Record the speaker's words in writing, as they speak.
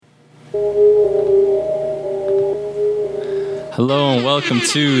Hello and welcome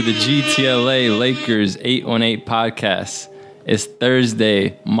to the GTLA Lakers 818 podcast. It's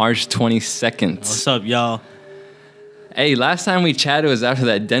Thursday, March 22nd. What's up, y'all? Hey, last time we chatted was after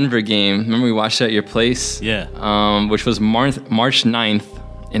that Denver game. Remember we watched it at your place? Yeah. Which was March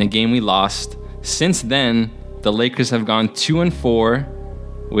 9th in a game we lost. Since then, the Lakers have gone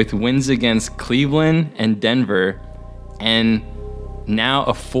 2-4 with wins against Cleveland and Denver, and now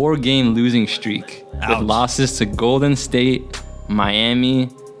a 4-game losing streak. Ouch. With losses to Golden State,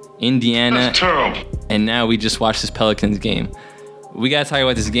 Miami, Indiana. That's terrible. And now we just watched this Pelicans game. We gotta talk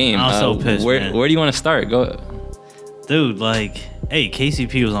about this game. I'm so pissed, man. Where do you want to start? Go. Dude,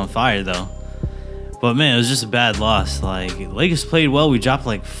 KCP was on fire, though. But, man, it was just a bad loss. Lakers played well. We dropped,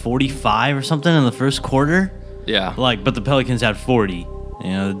 45 or something in the first quarter. Yeah. But the Pelicans had 40.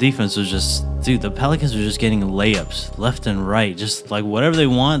 The defense was just... Dude, the Pelicans were just getting layups left and right. Just, whatever they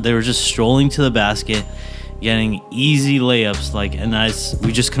want. They were just strolling to the basket, getting easy layups.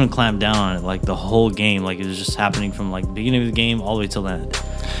 We just couldn't clamp down on it, the whole game. It was just happening from, the beginning of the game all the way till the end.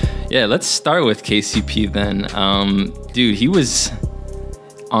 Yeah, let's start with KCP then. Dude, he was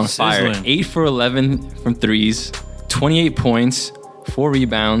on fire. 8 for 11 from threes, 28 points, 4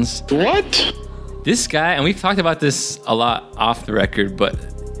 rebounds. What? This guy, and we've talked about this a lot off the record, but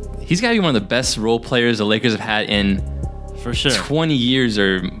he's got to be one of the best role players the Lakers have had in for sure 20 years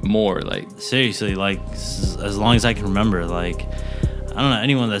or more. Seriously, as long as I can remember. I don't know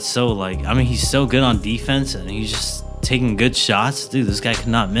anyone that's so he's so good on defense and he's just taking good shots. Dude, this guy could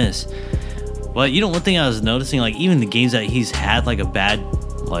not miss. But one thing I was noticing, even the games that he's had a bad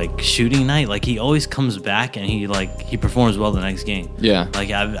shooting night, he always comes back and he performs well the next game. Yeah.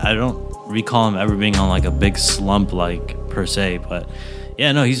 I don't recall him ever being on a big slump per se, but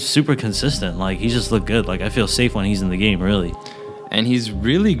yeah, no, he's super consistent. He just looked good. I feel safe when he's in the game, really. And he's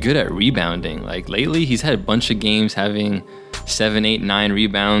really good at rebounding. Lately he's had a bunch of games having 7, 8, 9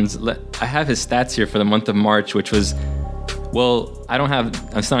 rebounds. I have his stats here for the month of March, which was,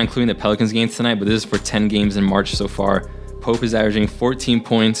 I'm still not including the Pelicans games tonight, but this is for 10 games in March so far. Pope is averaging 14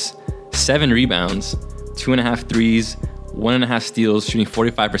 points, 7 rebounds, 2.5 threes, 1.5 steals, shooting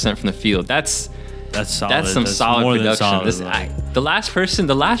 45% from the field. That's solid. That's some solid production. Solid,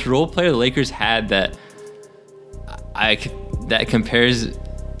 the last role player the Lakers had that compares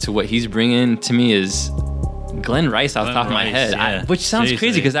to what he's bringing to me is Glenn Rice off the top of my head, yeah. Which sounds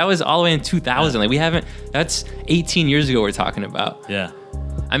crazy because that was all the way in 2000. Yeah. That's 18 years ago we're talking about. Yeah.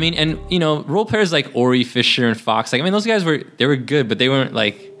 I mean, and role players like Ori, Fisher, and Fox. Those guys were good, but they weren't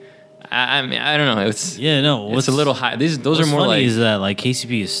I don't know. It's a little high. Those are more funny is that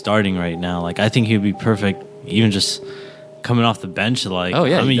KCP is starting right now. I think he'd be perfect, even just coming off the bench. Oh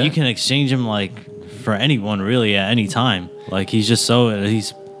yeah. You can exchange him for anyone really at any time. He's just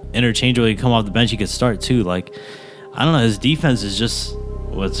he's interchangeable. He come off the bench, he could start too. I don't know. His defense is just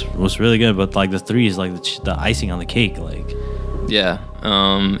what's really good, but the three is the icing on the cake. Yeah.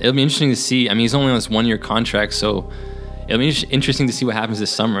 It'll be interesting to see. I mean, he's only on this 1-year contract, so it'll be interesting to see what happens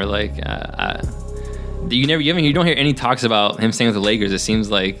this summer. You don't hear any talks about him staying with the Lakers. It seems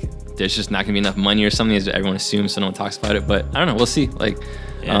like there's just not gonna be enough money or something, as everyone assumes, so no one talks about it. But I don't know. We'll see. He's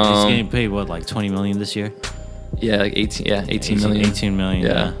getting paid $20 million this year. Yeah, 18 million. 18 million.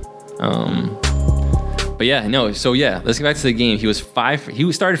 Yeah. But yeah, no. So yeah, let's get back to the game. He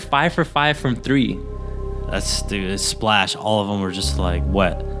started 5 for 5 from 3. It's splash. All of them were just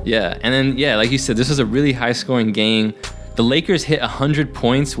wet. Yeah, and then like you said, this was a really high scoring game. The Lakers hit 100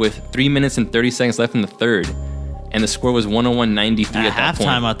 points with 3 minutes and 30 seconds left in the third, and the score was 101-93 at that point.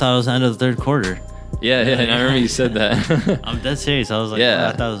 Halftime, I thought it was the end of the third quarter. Yeah, and I remember you said that. I'm dead serious. I was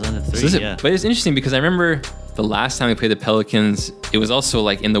I thought it was the end of 3. But it's interesting because I remember the last time we played the Pelicans, it was also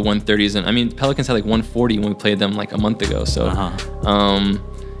in the 130s, and I mean Pelicans had 140 when we played them a month ago. So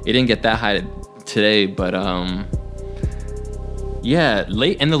it didn't get that high today, but and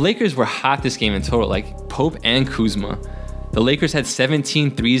the Lakers were hot this game in total, Pope and Kuzma. The Lakers had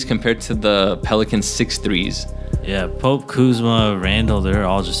 17 threes compared to the Pelicans 6 threes. Yeah, Pope, Kuzma, Randall, they're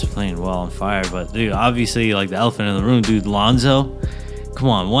all just playing well on fire. But dude, obviously the elephant in the room, dude, Lonzo. Come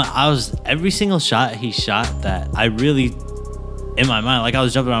on, every single shot he shot that I really, in my mind, I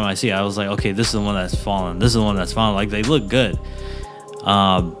was jumping on my seat. I was okay, this is the one that's fallen. This is the one that's fallen. They look good.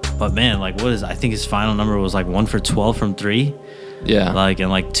 But man, I think his final number was 1 for 12 from 3. Yeah.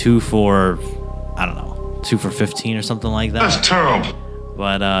 And 2 for, I don't know, 2 for 15 or something like that. That's terrible.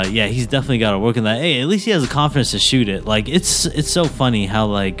 But yeah, he's definitely got to work on that. Hey, at least he has the confidence to shoot it. Like it's so funny how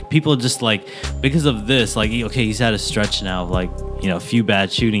like people just like because of this, like okay, he's had a stretch now of like a few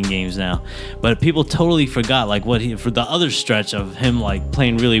bad shooting games now, but people totally forgot like what he for the other stretch of him like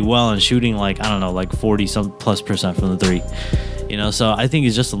playing really well and shooting like I don't know like 40+ % from the three. So I think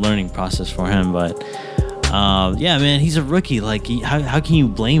it's just a learning process for him. But yeah, man, he's a rookie. Like how can you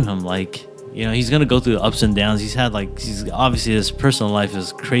blame him? Like. He's gonna go through the ups and downs. He's obviously his personal life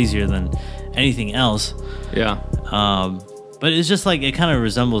is crazier than anything else. Yeah. But it's just like it kind of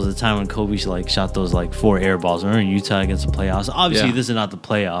resembles the time when Kobe like shot those like 4 air balls. Remember in Utah against the playoffs? Obviously, this is not the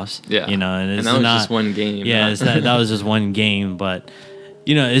playoffs. Yeah. And that was just one game. Yeah, that was just one game. But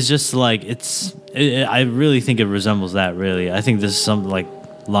it's just like I really think it resembles that. Really, I think this is something like.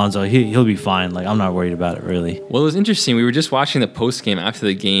 Lonzo, he'll be fine. Like I'm not worried about it really. Well, it was interesting. We were just watching the post game after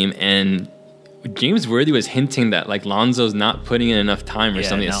the game, and James Worthy was hinting that like Lonzo's not putting in enough time or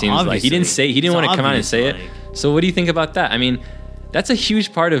something. It seems like he didn't want to come out and say it. So what do you think about that? I mean, that's a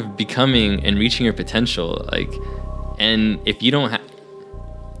huge part of becoming and reaching your potential. Like, and if you don't have,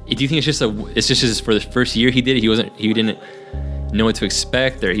 do you think it's just for the first year he did it? He didn't know what to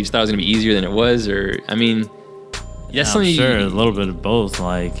expect, or he just thought it was gonna be easier than it was, or I mean. Yeah, I'm sure a little bit of both.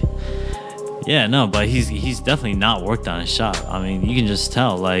 Like, yeah, no, but he's definitely not worked on his shot. I mean, you can just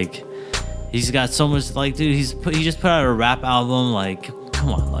tell. Like, he's got so much. Like, dude, he just put out a rap album. Like,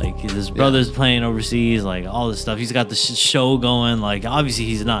 come on, like his brother's playing overseas. Like all this stuff. He's got the show going. Like, obviously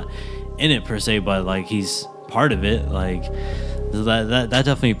he's not in it per se, but like he's part of it. Like. That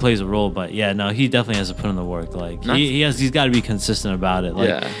definitely plays a role, but yeah, no, he definitely has to put in the work. Like he's got to be consistent about it.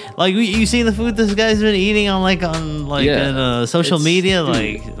 Like, like you seen the food this guy's been eating on social media,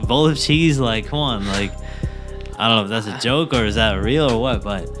 like bowl of cheese. Like, come on, like I don't know if that's a joke or is that real or what,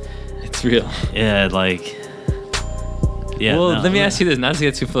 but it's real. Yeah, like. Yeah, well, let me ask you this, not to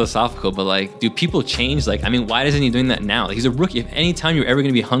get too philosophical, but like, do people change? Like, I mean, why isn't he doing that now? Like, he's a rookie. If any time you're ever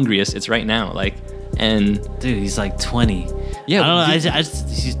going to be hungriest, it's right now. Like, and dude, he's like 20. Yeah, I don't know.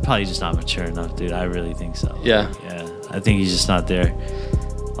 He's probably just not mature enough, dude. I really think so. Like, yeah. I think he's just not there,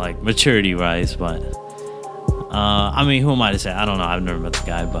 like maturity wise. But I mean, who am I to say? I don't know. I've never met the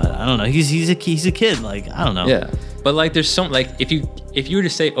guy, but I don't know. He's a kid. Like I don't know. Yeah, but like, there's some like if you were to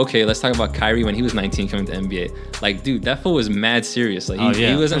say, okay, let's talk about Kyrie when he was 19 coming to NBA. Like, dude, that fool was mad serious. Like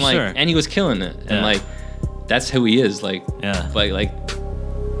he wasn't like, and he was killing it, and like that's who he is. Like like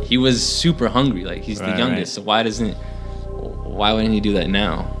he was super hungry. Like he's the youngest, so why wouldn't he do that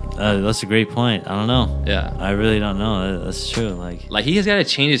now? That's a great point. I don't know. Yeah, I really don't know. That's true. Like he has got to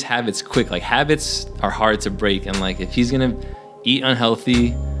change his habits quick. Like habits are hard to break, and like if he's gonna eat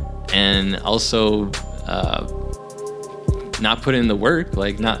unhealthy and also not put in the work,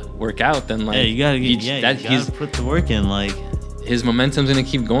 like not work out, then like you gotta put the work in. Like his momentum's gonna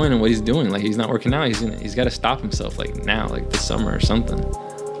keep going, and what he's doing, like he's not working out. He's got to stop himself, like now, like this summer or something.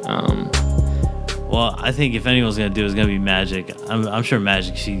 Well, I think if anyone's gonna do it, it's gonna be Magic. I'm sure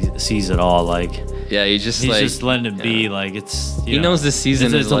Magic sees it all. Like, yeah, he's just letting it be. Like, it's he knows this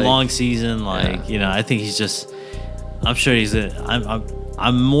season. It's a long season. Like, I think he's just. I'm sure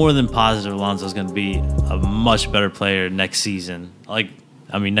I'm more than positive Lonzo's gonna be a much better player next season. Like,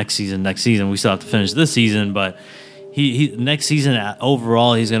 I mean, next season. We still have to finish this season, but he next season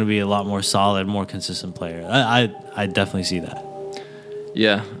overall he's gonna be a lot more solid, more consistent player. I definitely see that.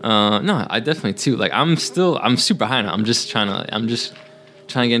 Yeah, no, I definitely too. Like, I'm super high now. I'm just trying to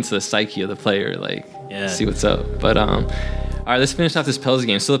get into the psyche of the player, like, see what's up. But all right, let's finish off this Pels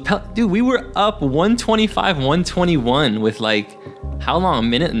game. So dude, we were up 125-121 with like how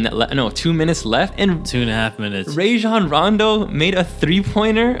long? 2 minutes left, and 2.5 minutes. Rajon Rondo made a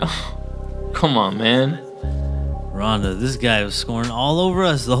 3-pointer. Oh, come on, man. Rondo, this guy was scoring all over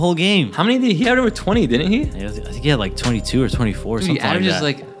us the whole game. How many did he had over 20? Didn't he? I think he had like 22 or 24. Dude, something he averages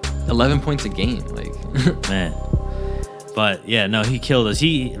like 11 points a game. Like, man. But yeah, no, he killed us.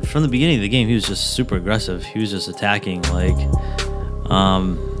 He from the beginning of the game, he was just super aggressive. He was just attacking. Like,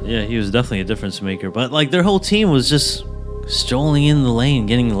 he was definitely a difference maker. But like their whole team was just strolling in the lane,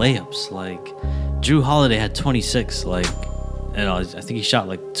 getting layups. Like Drew Holiday had 26. Like, I think he shot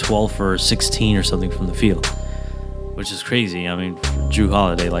like 12 for 16 or something from the field, which is crazy. I mean, for Drew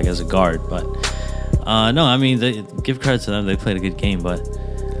Holiday, like as a guard, but no, I mean, they give credit to them. They played a good game, but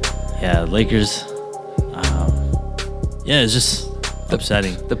yeah, Lakers. It's just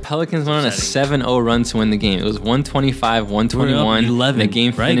upsetting. The Pelicans went on a 7-0 run to win the game. It was 125-121. 11, the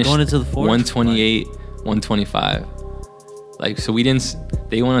game finished going into the fourth, 128-125. Like, so we didn't.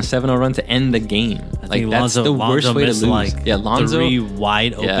 they went on a 7-0 run to end the game. Like that's the worst way to lose. Like Lonzo 3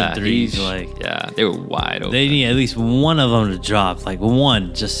 wide open threes. They were wide open. They need at least one of them to drop. Like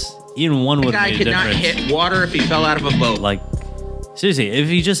one, just even one would have made a difference. The guy could not hit water if he fell out of a boat. Like seriously, if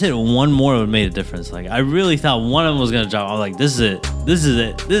he just hit one more, it would have made a difference. Like I really thought one of them was gonna drop. I was like, this is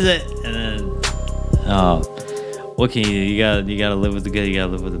it, and then what can you do? You gotta live with the good, you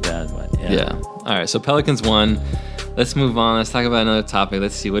gotta live with the bad. But yeah. All right, so Pelicans won. Let's move on. Let's talk about another topic.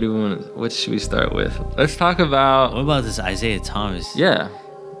 Let's see. What should we start with? Let's talk about. What about this Isaiah Thomas? Yeah.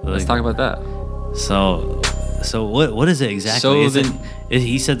 Let's talk about that. So what is it exactly?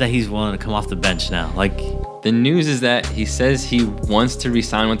 He said that he's willing to come off the bench now. Like the news is that he says he wants to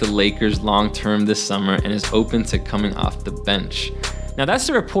re-sign with the Lakers long term this summer and is open to coming off the bench. Now that's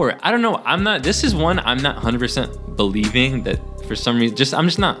the report. I don't know. This is one I'm not 100% believing that for some reason. I'm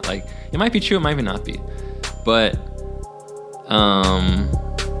just not. Like it might be true. It might not be. But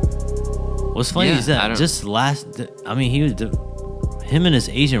what's funny is that him and his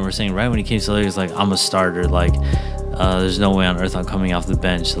agent were saying right when he came to the Lakers, like, I'm a starter. Like, there's no way on earth I'm coming off the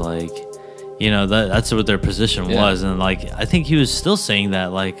bench. Like, that's what their position was. And, like, I think he was still saying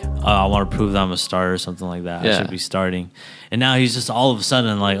that, like, I want to prove that I'm a starter or something like that. I should be starting. And now he's just all of a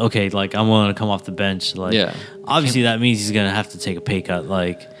sudden like, okay, like, I'm willing to come off the bench. Like, obviously that means he's going to have to take a pay cut.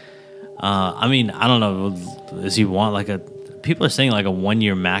 Like, I don't know. Does he want, like, people are saying like a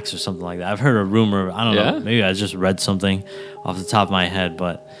 1-year max or something like that. I've heard a rumor. I don't know. Maybe I just read something off the top of my head,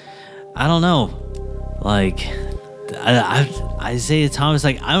 but I don't know. Like, Isaiah Thomas,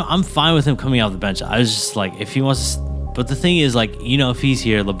 like, I'm fine with him coming off the bench. I was just like, if he wants to, but the thing is, like, if he's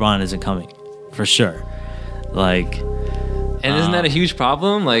here, LeBron isn't coming for sure. Like, and isn't that a huge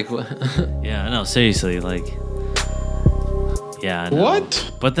problem? Like, yeah, I know. Seriously, like, yeah. I know.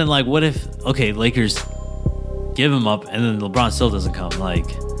 What? But then, like, what if Lakers give him up and then LeBron still doesn't come? Like,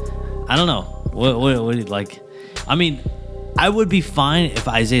 I don't know. What like? I mean, I would be fine if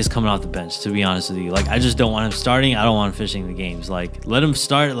Isaiah's coming off the bench, to be honest with you. Like, I just don't want him starting. I don't want him finishing the games. Like, let him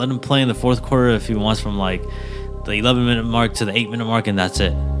start. Let him play in the fourth quarter if he wants, from like the 11-minute mark to the 8-minute mark, and that's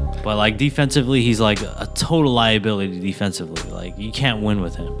it. But like defensively, he's like a total liability defensively. Like, you can't win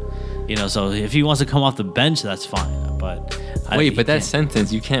with him. So if he wants to come off the bench, that's fine. But that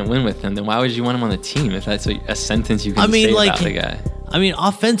sentence, you can't win with him. Then why would you want him on the team if that's a sentence you can say about the guy? I mean,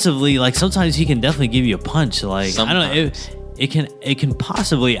 offensively, like, sometimes he can definitely give you a punch. Like, sometimes. I don't know, it can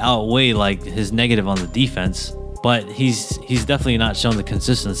possibly outweigh like his negative on the defense, but he's definitely not shown the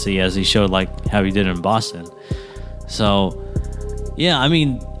consistency as he showed, like how he did in Boston. So yeah, I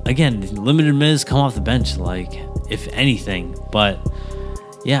mean, again, limited minutes, come off the bench, like, if anything. But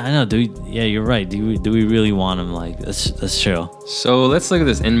yeah, I know. You're right. Do we really want him? Like, that's true. So let's look at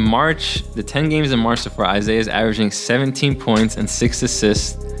this. In March, the 10 games in March so far, Isaiah is averaging 17 points and 6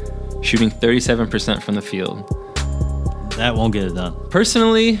 assists, shooting 37% from the field. That won't get it done.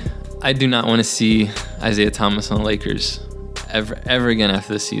 Personally, I do not want to see Isaiah Thomas on the Lakers ever again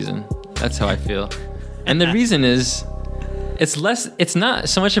after this season. That's how I feel. And the reason is, it's not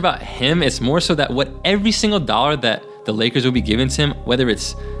so much about him. It's more so that every single dollar that the Lakers will be giving to him, whether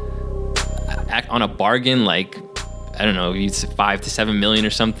it's on a bargain, like, I don't know, it's $5 to $7 million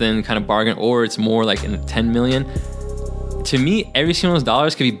or something kind of bargain, or it's more like in $10 million. To me, every single of those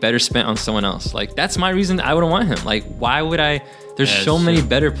dollars could be better spent on someone else. Like, that's my reason I wouldn't want him. Like, why would I? There's so many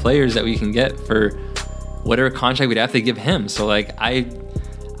better players that we can get for whatever contract we'd have to give him. So, like,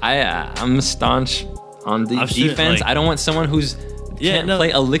 I'm staunch on the defense. I don't want someone who's can't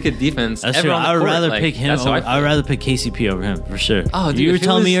play a lick of defense. That's true. I would rather pick him. I would rather pick KCP over him for sure. Oh, dude, you were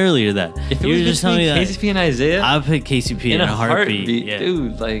telling me earlier that. If you were just telling me that KCP and Isaiah, I would pick KCP in a heartbeat. Yeah.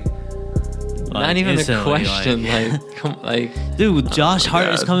 Dude, like, not even a question. Dude, Josh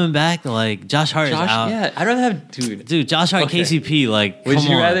Hart is coming back. Like, Josh Hart is out. Yeah, I'd rather have Josh Hart, KCP. Like, would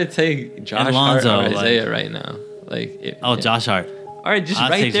you rather take Josh Hart or Isaiah right now? Like, Josh Hart. All right, just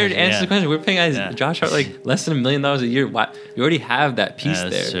right there to answer the question. We're paying Josh Hart like less than $1 million a year. Why? We already have that piece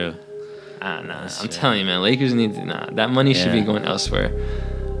there. That's true. I don't know. I'm telling you, man. Lakers need to. That money should be going elsewhere.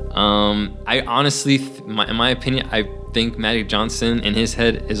 I honestly, in my opinion, I think Magic Johnson in his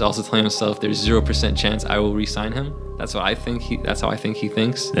head is also telling himself there's 0% chance I will re-sign him. That's what I think. That's how I think he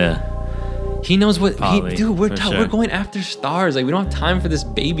thinks. Yeah. He knows what. We're going after stars. Like, we don't have time for this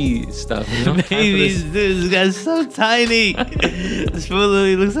baby stuff. Babies, dude, this guy's so tiny. This fool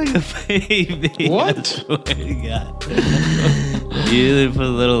literally looks like a baby. What? Oh my God. You literally put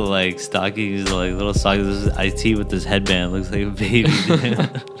little like stockings, like little stockings. This is IT with this headband. Looks like a baby.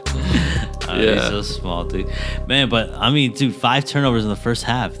 He's so small, dude. Man, but I mean, dude, 5 turnovers in the first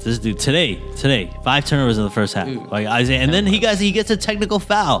half. This dude today, 5 turnovers in the first half. Dude. Like Isaiah, and then he gets a technical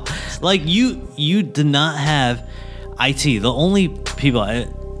foul. Like you did not have IT. The only people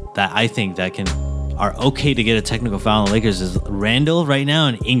that I think that are okay to get a technical foul on the Lakers is Randall right now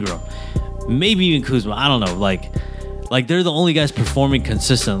and Ingram. Maybe even Kuzma. I don't know. Like they're the only guys performing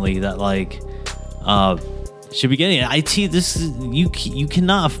consistently that should be getting it. IT. This is, you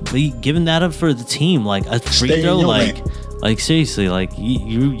cannot be giving that up for the team. Like a free throw. Like seriously. Like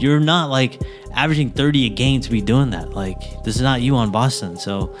you're not like averaging 30 a game to be doing that. Like this is not you on Boston.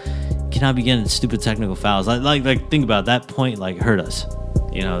 So you cannot be getting stupid technical fouls. Like think about it. That point. Like hurt us.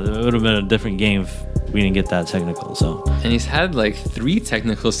 You know, it would have been a different game if we didn't get that technical. So, and he's had like 3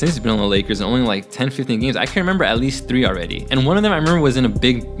 technicals since he's been on the Lakers, and only like 10, 15 games. I can remember at least 3 already. And one of them I remember was in a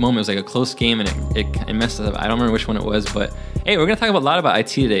big moment. It was like a close game, and it messed up. I don't remember which one it was, but hey, we're gonna talk a lot about IT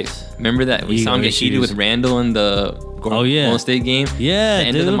today. Remember that we saw him get heated with Randall in the Golden State game? Yeah, the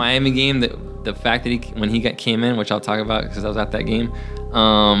end of the Miami game. The fact that when he came in, which I'll talk about because I was at that game.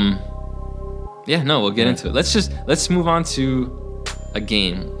 We'll get into it. Let's move on to a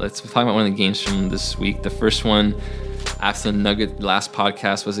game. Let's talk about one of the games from this week. The first one after the Nugget last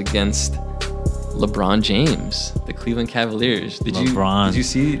podcast was against LeBron James, the Cleveland Cavaliers. Did you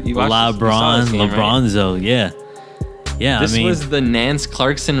see? You watched LeBronzo, right? Yeah. This was the Nance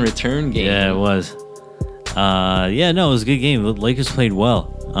Clarkson return game. Yeah, it was. It was a good game. The Lakers played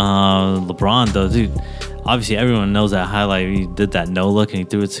well. LeBron, though, dude. Obviously, everyone knows that highlight. He did that no look and he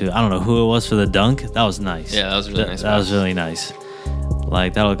threw it to, I don't know who it was for the dunk. That was nice. Yeah, that was really nice. That was really nice.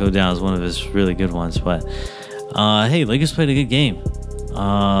 Like, that'll go down as one of his really good ones. But, hey, Lakers played a good game.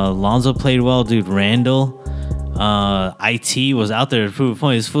 Lonzo played well, dude. Randall, IT was out there to prove a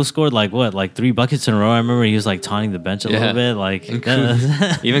point. His fool scored like 3 buckets in a row. I remember he was like taunting the bench a little bit. Like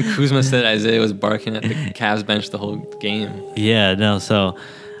even Kuzma said Isaiah was barking at the Cavs bench the whole game. Yeah, no. So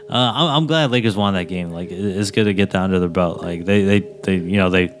I'm glad Lakers won that game. Like it's good to get that under their belt. Like they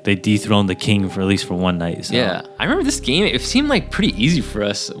dethroned the king for at least for one night. So. Yeah, I remember this game. It seemed like pretty easy for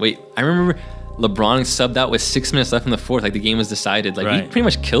us. Wait, I remember LeBron subbed out with 6 minutes left in the fourth. Like the game was decided. Like he pretty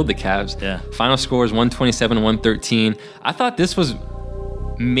much killed the Cavs. Yeah. Final score is 127-113. I thought this was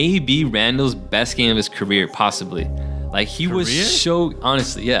maybe Randall's best game of his career, possibly. Like he was so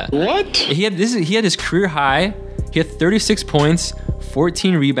honestly, yeah. What? He had his career high. He had 36 points,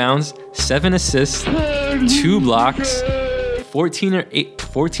 14 rebounds, 7 assists, 2 blocks, 14 of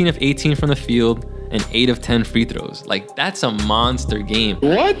 18 from the field, and 8 of 10 free throws. Like that's a monster game.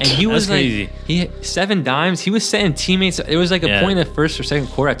 What? And he was crazy. He had 7 dimes. He was setting teammates. There was like a point in the first or second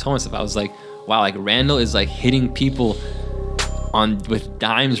quarter. I told myself, I was like, wow, like Randall is like hitting people with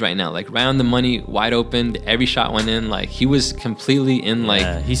dimes right now, like right on the money, wide open. Every shot went in. Like he was completely in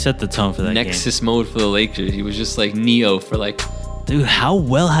he set the tone for that Nexus game. mode for the Lakers. He was just like Neo for like. Dude, how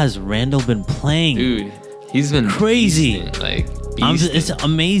well has Randall been playing? Dude, he's been crazy. Beasting, like it's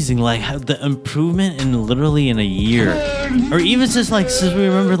amazing, like how the improvement in literally in a year, or even since we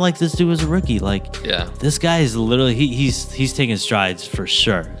remember like this dude was a rookie. Like this guy is literally he's taking strides for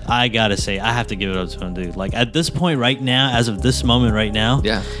sure. I gotta say, I have to give it up to him, dude. Like at this point right now, as of this moment right now,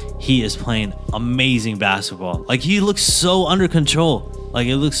 he is playing amazing basketball. Like he looks so under control. Like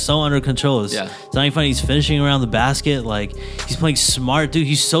it looks so under control. It's not even funny. He's finishing around the basket. Like he's playing smart, dude.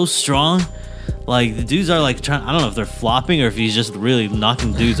 He's so strong. Like the dudes are like trying. I don't know if they're flopping or if he's just really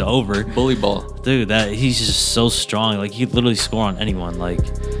knocking dudes over. Bully ball, dude. That he's just so strong. Like he literally score on anyone. Like,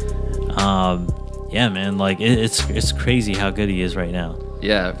 man. Like it's crazy how good he is right now.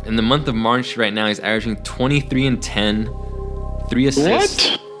 Yeah, in the month of March right now, he's averaging 23 and 10, 3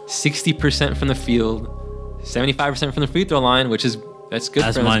 assists, 60% from the field, 75% from the free throw line, that's good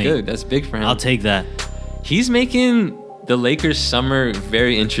for him. Money. That's good. That's big for him. I'll take that. He's making the Lakers summer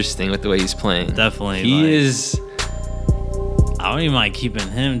very interesting with the way he's playing. Definitely. He is. I don't even mind keeping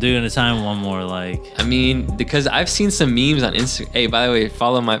him, dude, anytime one more. Like, I mean, because I've seen some memes on Instagram. Hey, by the way,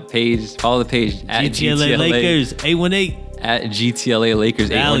 follow the page at GTLA Lakers 818 at GTLA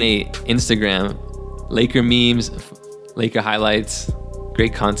Lakers 818 Instagram. Laker memes, Laker highlights,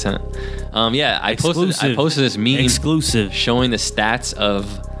 great content. I posted this meme exclusive showing the stats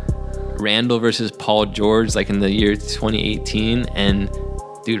of Randall versus Paul George like in the year 2018, and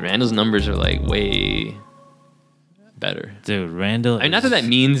dude, Randall's numbers are like way better. Dude, Randall. I mean, not that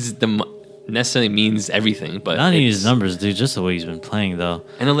means necessarily means everything, but not even his numbers, dude. Just the way he's been playing, though.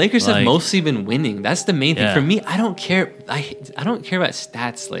 And the Lakers have mostly been winning. That's the main thing for me. I don't care. I don't care about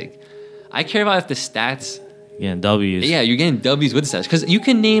stats. Like, I care about if the stats. Getting W's. Yeah, you're getting W's with stats because you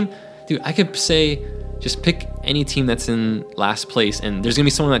can name. dude, I could say just pick any team that's in last place, and there's gonna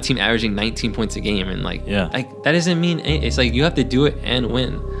be someone on that team averaging 19 points a game, and like that doesn't mean it's like you have to do it and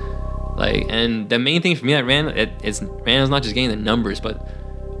win. Like, and the main thing for me that Randall's not just getting the numbers, but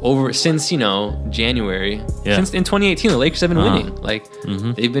since January, since in 2018 the Lakers have been winning. Like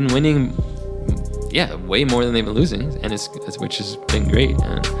they've been winning, way more than they've been losing, and which has been great.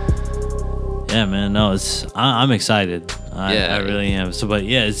 And yeah, man, no, I'm excited. I really am. So, but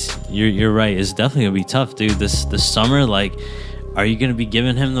yeah, you're right. It's definitely gonna be tough, dude. This summer, like, are you gonna be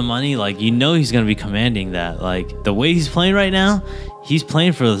giving him the money? Like, he's gonna be commanding that. Like, the way he's playing right now, he's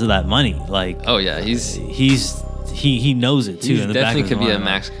playing for that money. Like, oh yeah, he knows it too. He definitely could be a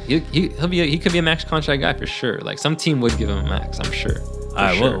max. He could be a max contract guy for sure. Like, some team would give him a max, I'm sure. All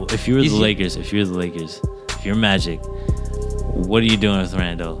right, well, if you're the Lakers, if you're Magic, what are you doing with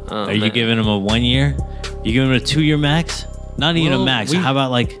Randall? Are you giving him a 1 year? You giving him a 2 year max? Not even a max. How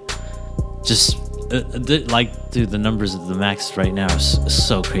about like just dude, the numbers of the max right now are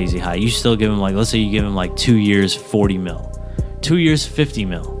so crazy high. You still give him like, let's say you give him like 2 years, 40 mil, 2 years, 50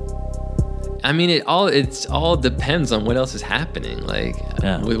 mil. I mean, it all depends on what else is happening. Like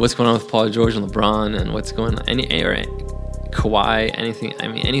what's going on with Paul George and LeBron, and what's going on or Kawhi, anything. I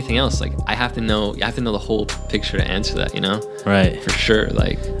mean, anything else. Like, you have to know the whole picture to answer that. Right, for sure.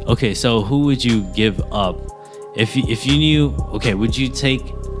 Like, okay, so who would you give up if you knew? Okay, would you take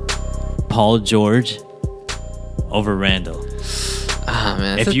Paul George over Randall? Ah,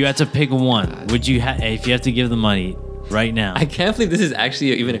 man. If you had to pick one, would you? If you have to give the money right now, I can't believe this is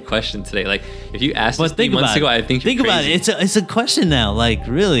actually even a question today. Like, if you asked us 3 months ago, I think think about it. It's a question now. Like,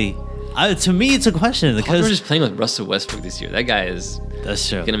 really. To me, it's a question because Paul George is playing with Russell Westbrook this year. That guy is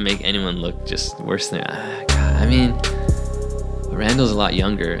gonna make anyone look just worse than God. I mean, Randall's a lot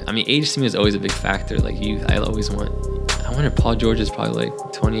younger. I mean, age to me is always a big factor. Like, I wonder Paul George is probably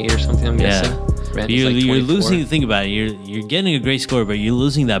like 28 or something. I'm guessing. You're losing. Think about it. You're getting a great score, but you're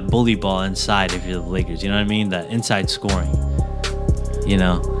losing that bully ball inside if you're the Lakers. You know what I mean? That inside scoring.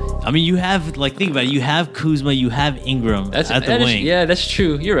 I mean, you have, think about it. You have Kuzma, you have Ingram at the wing. Yeah, that's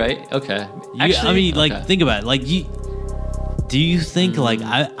true. You're right. Okay. Think about it. Do you think,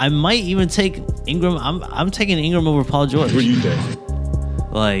 I might even take Ingram. I'm taking Ingram over Paul George. What do you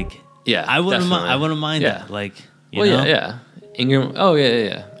think? Yeah, I wouldn't mind that. Yeah. Ingram. Oh,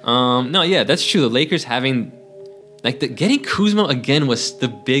 yeah. No, yeah, that's true. The Lakers having, getting Kuzma again was the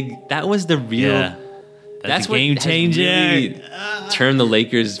real. Yeah. That's what game changer. Really turned the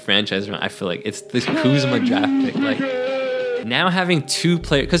Lakers franchise around. I feel like it's this Kuzma draft pick. Like, now having two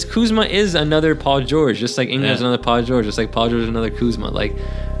players, because Kuzma is another Paul George, just like Ingram is another Paul George, just like Paul George is another Kuzma. Like,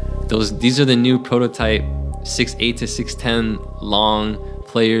 these are the new prototype 6'8" to 6'10" long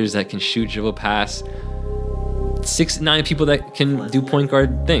players that can shoot, dribble, pass. 6'9" people that can do point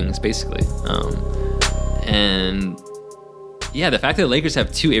guard things, basically. And yeah, the fact that the Lakers have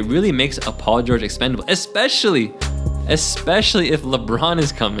two, it really makes a Paul George expendable, especially if LeBron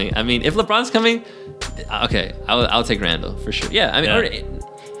is coming. I mean, if LeBron's coming, okay, I'll take Randall for sure. Yeah, I mean, or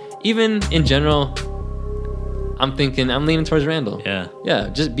even in general, I'm leaning towards Randall. Yeah,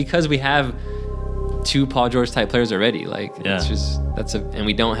 just because we have two Paul George type players already. Like, it's just and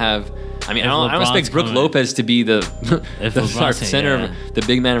we don't have. I mean, I don't expect Brook Lopez to be the center, the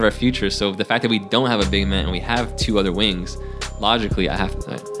big man of our future. So the fact that we don't have a big man and we have two other wings, logically, I have to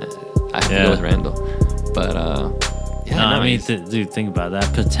go with Randall. But dude, think about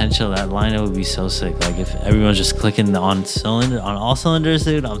that potential. That lineup would be so sick. Like, if everyone's just clicking on all cylinders,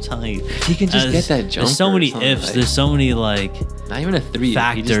 dude. I'm telling you, if he can just get that jumper. There's so many ifs. There's so many not even a three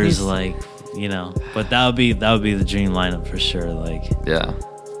factors. But that would be the dream lineup for sure.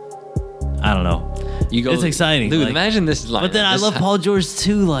 I don't know. It's exciting. Dude, imagine this lineup. But then I love Paul George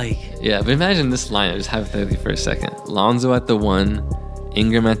too. Yeah, but imagine this lineup, just hypothetically for a second. Lonzo at the 1,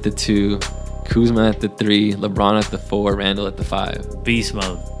 Ingram at the 2, Kuzma at the 3, LeBron at the 4, Randall at the 5. Beast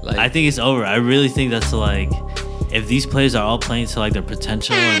mode. I think it's over. I really think that's if these players are all playing to their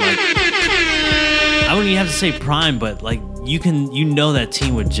potential and I wouldn't even have to say prime, but that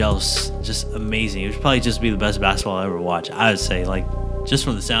team would gel just amazing. It would probably just be the best basketball I ever watched. I would say just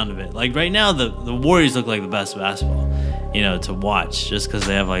from the sound of it. Right now, the Warriors look like the best basketball, to watch, just because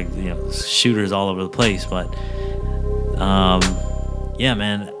they have shooters all over the place. But, yeah,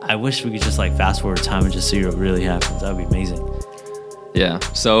 man, I wish we could just fast forward time and just see what really happens. That would be amazing. Yeah.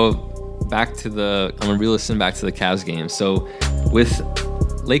 So I'm gonna re-listen back to the Cavs game. So with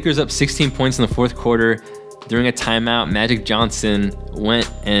Lakers up 16 points in the fourth quarter, during a timeout, Magic Johnson went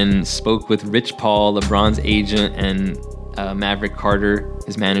and spoke with Rich Paul, LeBron's agent, and Maverick Carter,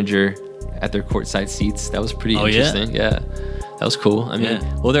 his manager, at their courtside seats. That was pretty interesting. Yeah. That was cool. I mean,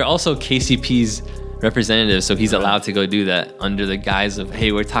 well, they're also KCP's representatives, so he's allowed to go do that under the guise of,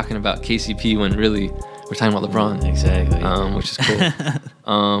 hey, we're talking about KCP when really we're talking about LeBron. Exactly. Which is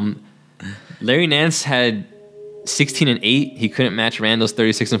cool. Larry Nance had 16 and 8. He couldn't match Randall's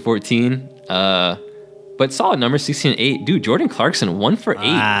 36 and 14. But solid number, 16 and 8. Dude, Jordan Clarkson 1 for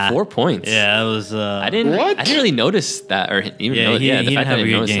 8, 4 points. Yeah, it was. I didn't really notice that, or even know. He The didn't fact that have I a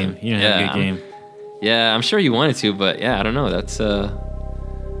didn't good notice game. him. He didn't have a good game. Yeah, I'm sure you wanted to, but yeah, I don't know. That's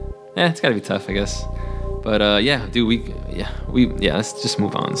it's got to be tough, I guess. But yeah, dude, let's just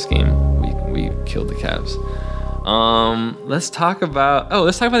move on this game. We killed the Cavs. Let's talk about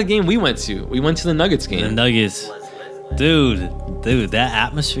the game we went to. We went to the Nuggets game. The Nuggets. Dude, that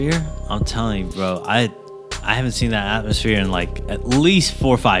atmosphere, I'm telling you, bro, I haven't seen that atmosphere in like at least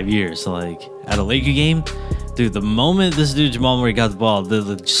 4 or 5 years. So like at a Laker game, dude, the moment this dude Jamal Murray got the ball,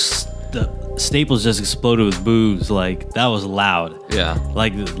 the Staples just exploded with boos. Like, that was loud. Yeah.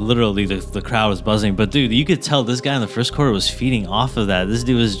 Like, literally, the crowd was buzzing. But, dude, you could tell this guy in the first quarter was feeding off of that. This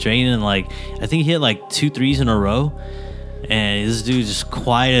dude was draining, like, I think he hit, like, 2 threes in a row. And this dude just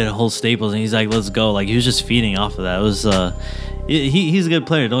quieted whole Staples. And he's like, let's go. Like, he was just feeding off of that. It was, he's a good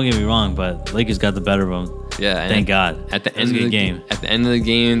player, don't get me wrong. But Lakers got the better of him. Yeah. Thank God. At the end of the game. At the end of the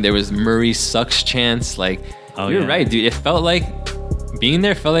game, there was Murray sucks chance. Like, you're right, dude. It felt like... Being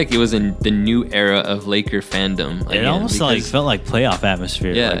there felt like it was in the new era of Laker fandom. It almost felt like playoff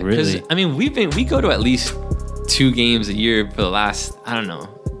atmosphere. Yeah, like, really. I mean, we go to at least 2 games a year for the last, I don't know,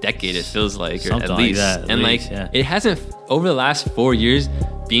 decade. It feels like, or at least. Like that, and it hasn't over the last 4 years.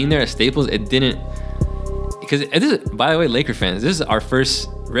 Being there at Staples, it didn't. Because this is, by the way, Laker fans, this is our first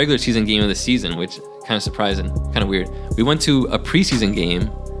regular season game of the season, which kind of surprising, kind of weird. We went to a preseason game.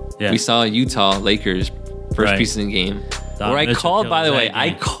 Yeah. We saw Utah Lakers first preseason game. Where I called, by the way, I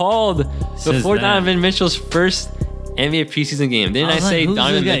called before Donovan Mitchell's first NBA preseason game. Didn't I say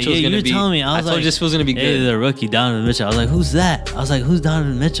Donovan Mitchell's going to be... telling me. I told you this was going to be good. Hey, the rookie, Donovan Mitchell. I was like, who's that? I was like, who's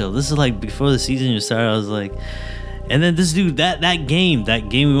Donovan Mitchell? This is like before the season even started. I was like... And then this dude, that game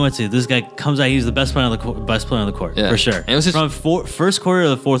we went to, this guy comes out, he's the best player on the court, for sure. And it was from first quarter to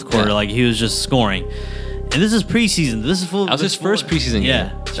the fourth quarter, like he was just scoring. And this is preseason. This is full. That was his first preseason game.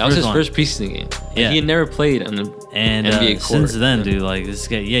 Yeah, that was his first preseason game. Yeah, he had never played on the NBA court. Since then, dude, like this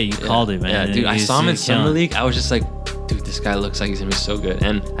guy, you called it, man. Yeah, dude, I saw him in summer league. I was just like, dude, this guy looks like he's gonna be so good,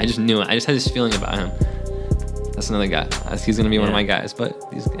 and I just knew it. I just had this feeling about him. That's another guy. He's gonna be one of my guys,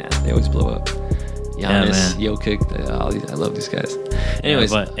 but they always blow up. Giannis, Jokic, I love these guys.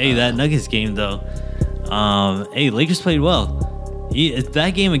 Anyways, but hey, that Nuggets game though, Lakers played well.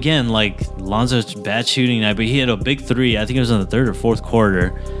 That game again, like Lonzo's bad shooting night, but he had a big 3. I think it was in the third or fourth quarter.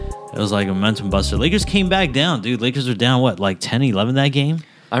 It was like a momentum buster. Lakers came back down, dude. Lakers were down like 10, 11 that game.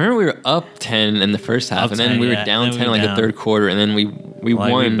 I remember we were up 10 in the first half, and then we were down 10 in like the third quarter, and then we won. We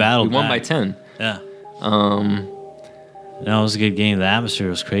won by 10. Yeah. That was a good game. The atmosphere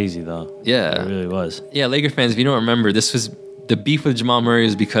was crazy, though. Yeah. It really was. Yeah, Laker fans, if you don't remember, this was the beef with Jamal Murray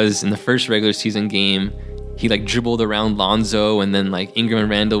was because in the first regular season game, he like dribbled around Lonzo, and then like Ingram and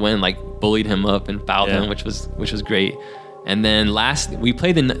Randall went and like bullied him up and fouled him, which was great. And then we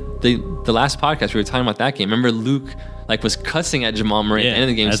played the last podcast, we were talking about that game. Remember Luke like was cussing at Jamal Murray at the end of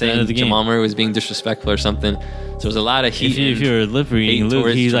the game, saying Jamal Murray was being disrespectful or something. So there was a lot of heat. If you were lip reading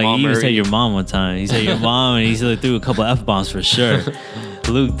Luke, he's like, he even said your mom one time. He said your mom, and he said threw a couple F-bombs for sure.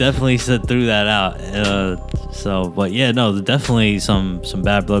 Luke definitely threw that out. But yeah, no, definitely some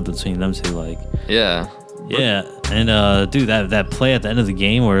bad blood between them two. Like, yeah, and dude, that play at the end of the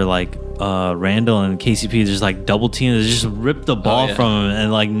game where like Randall and KCP just like double teamed, they just ripped the ball from him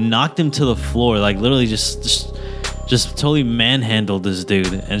and like knocked him to the floor, like literally just totally manhandled this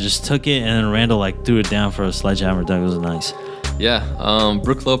dude and just took it, and then Randall like threw it down for a sledgehammer dunk. It was nice. Yeah,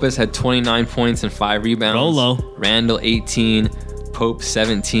 Brook Lopez had 29 points and 5 rebounds. Rolo. Randall 18, Pope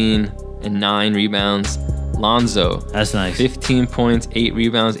 17 and 9 rebounds. Lonzo, that's nice. 15 points, 8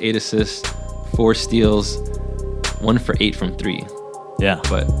 rebounds, 8 assists, 4 steals, 1 for 8 from 3. Yeah,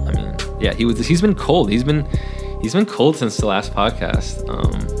 but I mean, yeah, he's been cold. He's been cold since the last podcast.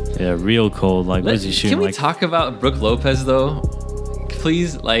 Yeah, real cold. Like, what is he shooting? Can we talk about Brook Lopez though,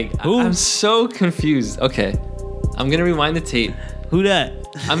 please? Like, I'm so confused. Okay, I'm gonna rewind the tape. Who that?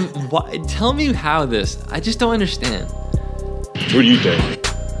 Tell me how this. I just don't understand. What do you think?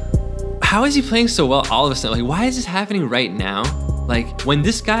 How is he playing so well all of a sudden? Like, why is this happening right now? Like, when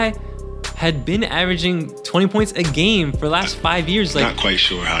this guy had been averaging 20 points a game for the last 5 years. Like, not quite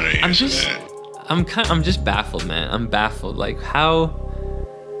sure how to answer that. I'm just baffled, man. I'm baffled. Like, how?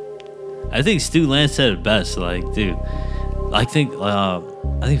 I think Stu Lance said it best. Like, dude, I think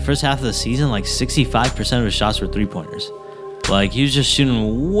first half of the season, like 65% of his shots were 3-pointers. Like, he was just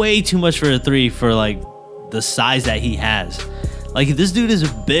shooting way too much for a three for, like, the size that he has. Like, this dude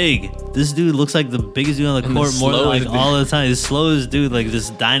is big. This dude looks like the biggest dude on the court more than, like, all the time. He's slow as dude, like, this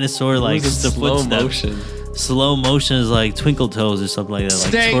dinosaur, like, the slow footsteps. motion. Slow motion is like twinkle toes or something like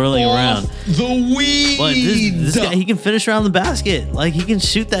that, like twirling around. The weed. But this guy, he can finish around the basket. Like, he can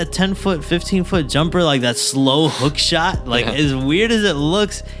shoot that 10-foot, 15-foot jumper, like that slow hook shot. Like, as weird as it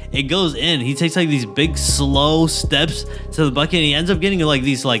looks, it goes in. He takes like these big slow steps to the bucket, and he ends up getting like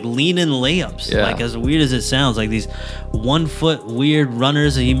these like lean-in layups. Yeah. Like, as weird as it sounds, like these 1-foot weird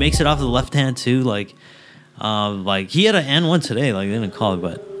runners, and he makes it off the left hand too. Like he had an and one today. Like, they didn't call it,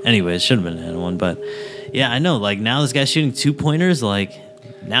 but anyway, it should have been an and one. But yeah, I know. Like, now this guy's shooting 2-pointers. Like,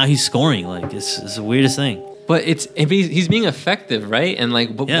 now he's scoring. Like, it's the weirdest thing. But he's being effective, right? And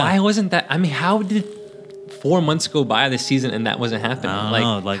like, but why wasn't that? I mean, how did 4 months go by this season and that wasn't happening? I don't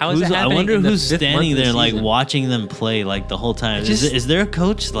know. Like, how is it happening? I wonder in the who's fifth month standing of the there, like, season? watching them play, like, the whole time. Is there a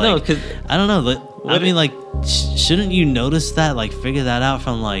coach? Like, No, 'cause I don't know. I mean, like, shouldn't you notice that? Like, figure that out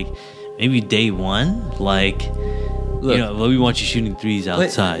from, like, maybe day one? Like, Look, you know, we want you shooting threes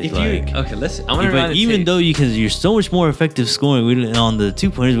outside. If like, okay, listen. I want to run. even though you're so much more effective scoring on the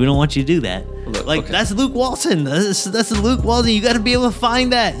 2-pointers, we don't want you to do that. Look, like, okay. that's Luke Walton. That's Luke Walton. You got to be able to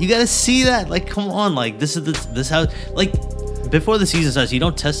find that. You got to see that. Like, come on. Like, this how, like, before the season starts, you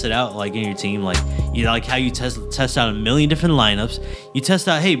don't test it out like in your team. Like, you know, like how you test out a million different lineups. You test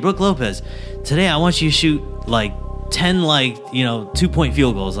out, hey, Brook Lopez, today I want you to shoot like 10, like, you know, 2-point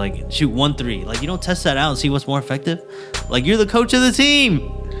field goals, like shoot 1-3. Like, you don't test that out and see what's more effective. Like, you're the coach of the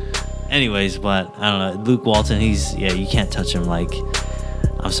team. Anyways, but I don't know. Luke Walton, you can't touch him. Like,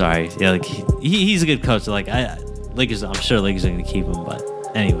 I'm sorry. Yeah, like, he's a good coach. Like, I'm sure Lakers are going to keep him. But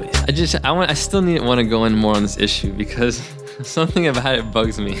anyways, I still want to go in more on this issue because something about it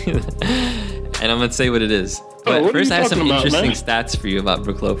bugs me, and I'm gonna say what it is. But first, I have some interesting stats for you about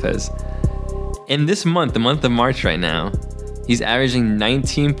Brook Lopez. In this month, the month of March right now, he's averaging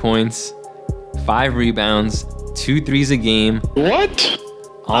 19 points, 5 rebounds, 2 threes a game. What?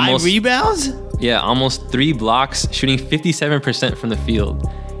 Almost 5 rebounds? Yeah, almost 3 blocks, shooting 57% from the field.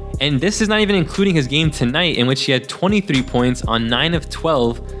 And this is not even including his game tonight, in which he had 23 points on 9 of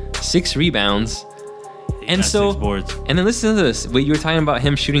 12, 6 rebounds. And so, 6 boards. And then listen to this. What you were talking about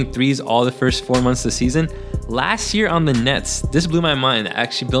him shooting threes all the first 4 months of the season. Last year on the Nets, this blew my mind.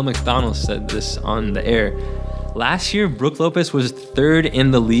 Actually, Bill McDonald said this on the air. Last year, Brook Lopez was 3rd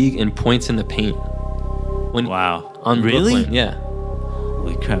in the league in points in the paint. Wow. On really? Brooklyn, yeah.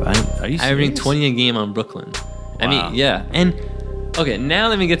 Holy crap. Are you serious? Averaging 20 a game on Brooklyn. I mean, yeah. And, okay, now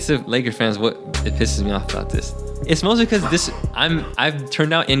let me get to Laker fans. What it pisses me off about this. It's mostly because I've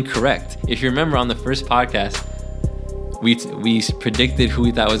turned out incorrect. If you remember on the first podcast, we predicted who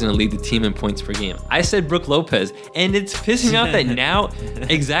we thought was going to lead the team in points per game. I said Brook Lopez, and it's pissing me off that now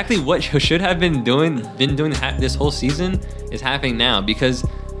exactly what should have been doing this whole season is happening now, because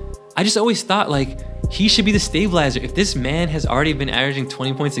I just always thought, like, he should be the stabilizer. If this man has already been averaging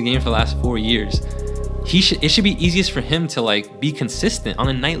 20 points a game for the last 4 years, it should be easiest for him to, like, be consistent on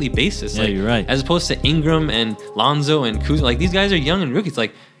a nightly basis. Yeah, like, you're right. As opposed to Ingram and Lonzo and Kuzma. Like, these guys are young and rookies.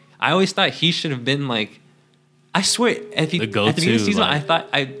 Like, I always thought he should have been, like, I swear, at the beginning of the season, like,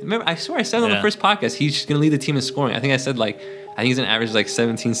 I swear I said on the first podcast, he's going to lead the team in scoring. I think I said, like, I think he's going to average like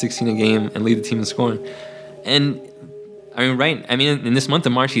 17, 16 a game and lead the team in scoring. And in this month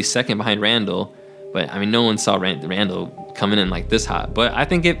of March, he's 2nd behind Randall. But I mean, no one saw Randall coming in like this hot. But I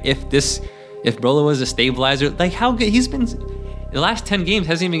think if Brolo was a stabilizer, like, how good he's been. The last 10 games,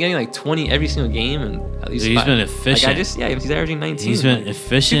 hasn't he been getting like 20 every single game? And at least he's been efficient. Like, he's averaging 19. He's been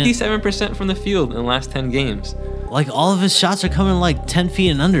efficient. 57% from the field in the last 10 games. Like, all of his shots are coming like 10 feet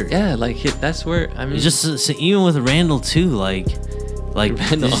and under. Yeah, like, that's where, I mean. Just even with Randall too, like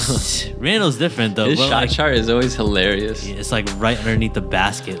Randall's different though. His shot like, chart is always hilarious. It's like right underneath the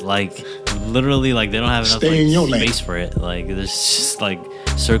basket. Like, literally, like, they don't have enough space for it. Like, there's just like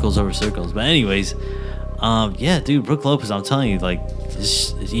circles over circles. But anyways, yeah, dude, Brook Lopez, I'm telling you, like,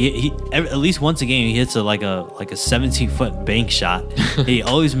 he at least once a game he hits a 17-foot bank shot. He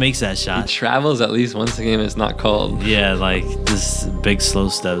always makes that shot. He travels at least once a game. It's not called. Yeah, like, this big slow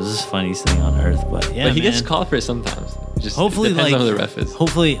steps. This is the funniest thing on earth. But yeah, but he gets called for it sometimes. Just hopefully, depends like, on who the ref is.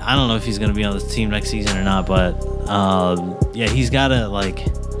 Hopefully, I don't know if he's gonna be on the team next season or not. But yeah, he's gotta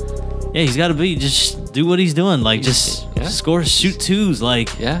just do what he's doing. Like, just score, shoot twos.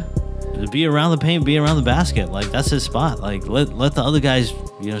 Like, yeah. Be around the paint, be around the basket. Like, that's his spot. Like, let the other guys,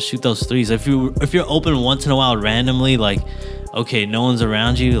 shoot those threes. If you're open once in a while randomly, like, okay, no one's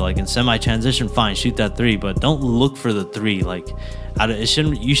around you, like in semi-transition, fine, shoot that 3, but don't look for the 3. Like,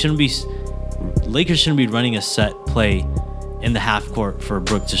 Lakers shouldn't be running a set play in the half court for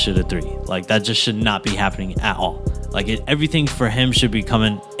Brook to shoot a three. Like, that just should not be happening at all. Like, everything for him should be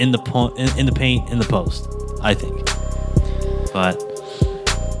coming in the paint, in the post, I think. But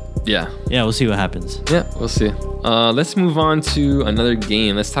yeah, we'll see what happens. Yeah, we'll see. Let's move on to another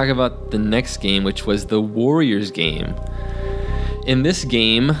game. Let's talk about the next game, which was the Warriors game. In this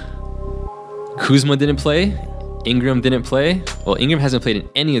game, Kuzma didn't play. Ingram didn't play. Well, Ingram hasn't played in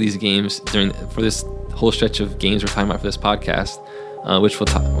any of these games for this whole stretch of games we're talking about for this podcast, which we'll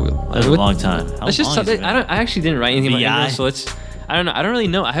talk. That's a long time. Let's just talk. I actually didn't write anything about Ingram, so I don't know. I don't really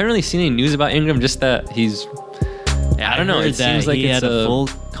know. I haven't really seen any news about Ingram. Just that he's. I don't know. It seems like he it's had a full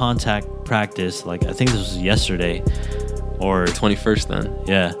contact practice. Like, I think this was yesterday, or 21st then.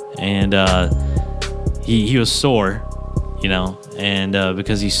 Yeah, and he was sore, and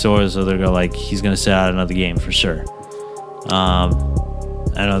because he's sore, so they're gonna he's gonna sit out another game for sure. I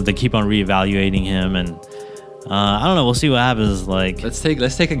don't know. They keep on reevaluating him, and I don't know. We'll see what happens. Let's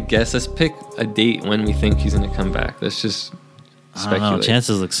take a guess. Let's pick a date when we think he's gonna come back. Let's just speculate. I don't know.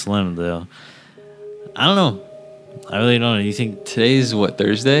 Chances look slim though. I don't know. I really don't know. You think today's what,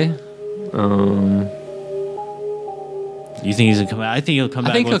 Thursday? You think he's gonna come back? I think he'll come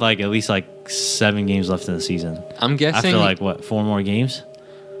back with at least 7 games left in the season. I'm guessing after 4 more games.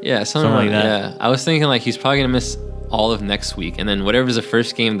 Yeah, something like that. Yeah, I was thinking he's probably gonna miss all of next week, and then whatever's the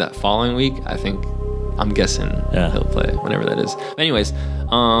first game that following week, I'm guessing he'll play whenever that is. But anyways,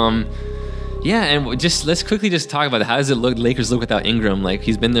 yeah, and let's quickly talk about it. How does it look? Lakers look without Ingram.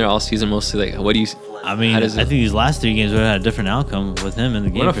 He's been there all season mostly. What do you? I mean, I think these last 3 games would have had a different outcome with him in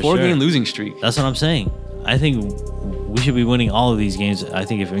the game. What a 4-game losing streak. That's what I'm saying. I think we should be winning all of these games. I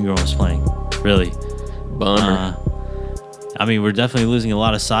think if Ingram was playing, really. Bummer. I mean, we're definitely losing a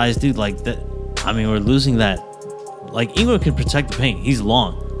lot of size, dude. We're losing that. Ingram can protect the paint. He's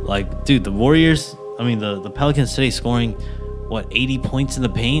long. Dude, the Warriors. The Pelicans today scoring 80 points in the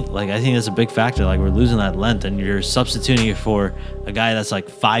paint. I think that's a big factor. We're losing that length, and you're substituting it for a guy that's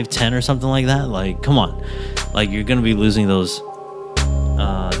 5'10" or something like that. Come on, you're gonna be losing those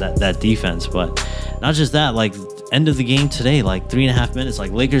that defense. But not just that. End of the game today, 3.5 minutes.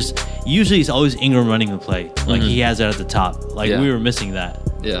 Lakers, usually it's always Ingram running the play. He has it at the top. We were missing that.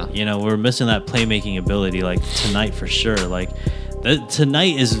 Yeah. We were missing that playmaking ability. Tonight for sure.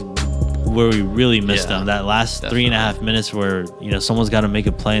 Tonight is where we really missed them. That last definitely. 3.5 minutes where someone's got to make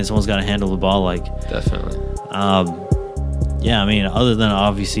a play and someone's got to handle the ball. Definitely. Other than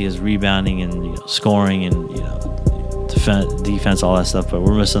obviously his rebounding and scoring and defense, all that stuff, but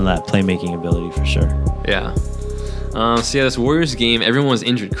we're missing that playmaking ability for sure. Yeah. This Warriors game, everyone was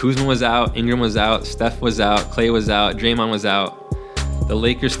injured. Kuzma was out, Ingram was out, Steph was out, Clay was out, Draymond was out. The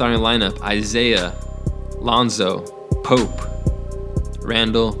Lakers starting lineup: Isaiah, Lonzo, Pope,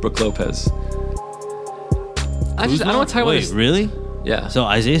 Randall, Brook Lopez. I don't want to talk about this. Really? Yeah. So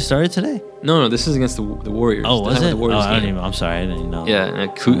Isaiah started today? No, this is against the Warriors. Oh, was it? The Warriors game. I'm sorry, I didn't know. Yeah,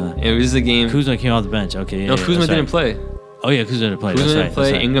 it was the game. Kuzma came off the bench. Okay. No, Kuzma didn't play. Oh yeah, Kuzma didn't play. Kuzma didn't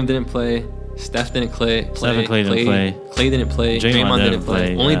play. Ingram didn't play. Steph didn't play. Steph and Clay didn't play. Clay didn't play. Draymond didn't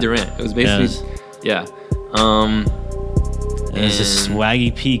play. Only Durant. It was basically, And it's just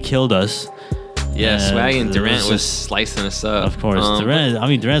Swaggy P killed us. Yeah, Swag and Durant was slicing us up. Of course,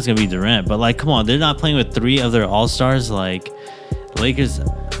 Durant's gonna be Durant, but come on, they're not playing with 3 of their all-stars. Lakers.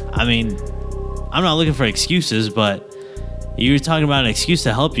 I'm not looking for excuses, but you were talking about an excuse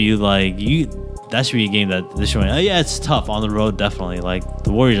to help you. That should be a game that they should win. Yeah, it's tough on the road, definitely.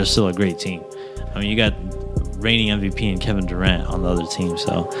 The Warriors are still a great team. You got reigning MVP and Kevin Durant on the other team.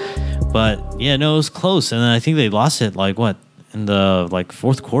 So, but yeah, no, it was close, and then I think they lost it in the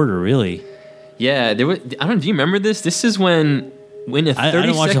fourth quarter, really. Yeah, there was. I don't. Do you remember this? This is when a 30 I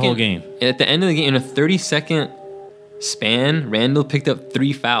didn't watch the whole game. At the end of the game, in a 30-second span, Randall picked up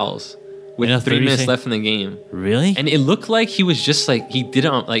 3 fouls with 3 minutes left in the game. Really? And it looked like he was just he did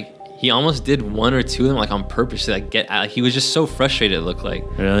it he almost did 1 or 2 of them on purpose to get out. He was just so frustrated. It looked like.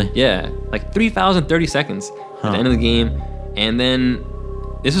 Really? Yeah, 3 fouls in 30 seconds at the end of the game, and then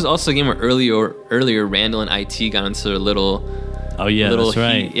this was also a game where earlier Randall and IT got into a little. Oh yeah, that's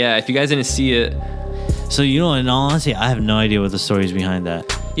right. Heat. Yeah, if you guys didn't see it. So in all honesty, I have no idea what the story is behind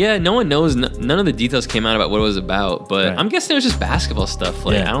that. Yeah, no one knows. None of the details came out about what it was about, but right. I'm guessing it was just basketball stuff.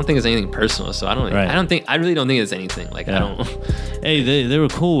 I don't think it's anything personal. So I really don't think it's anything. I don't. Hey, they were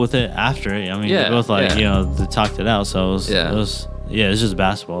cool with it after. They both they talked it out. So it was it's just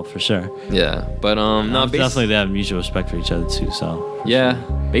basketball for sure. Yeah, but definitely they have mutual respect for each other too. So yeah,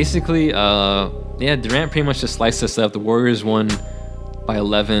 basically, Durant pretty much just sliced us up. The Warriors won by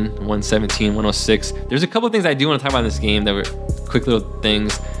 11, 117, 106. There's a couple of things I do want to talk about in this game that were quick little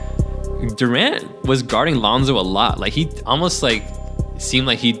things. Durant was guarding Lonzo a lot. Like he almost like seemed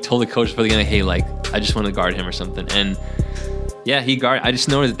like he told the coach for the game, like, hey, like I just want to guard him or something. And yeah, I just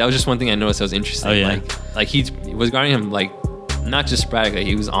noticed that was just one thing I noticed that was interesting. Oh, yeah. Like he was guarding him like not just sporadically,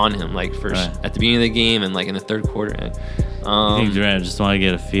 he was on him like first at the beginning of the game and like in the third quarter. I think Durant just want to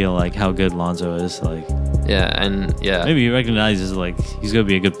get a feel like how good Lonzo is. Like maybe he recognizes like he's gonna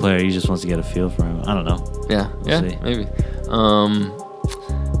be a good player. He just wants to get a feel for him. I don't know. We'll see. Maybe.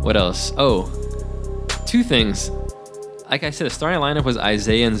 What else? Oh, two things. Like I said, the starting lineup was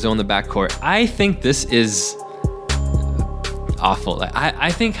Isaiah and Zoe in the backcourt. I think this is awful. Like,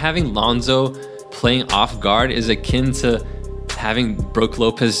 I think having Lonzo playing off guard is akin to having Brook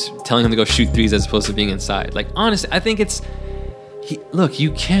Lopez telling him to go shoot threes as opposed to being inside. Like, honestly, I think it's... Look,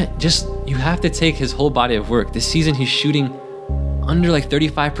 you have to take his whole body of work. This season, he's shooting under like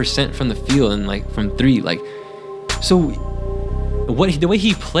 35% from the field and like from three. Like, so... the way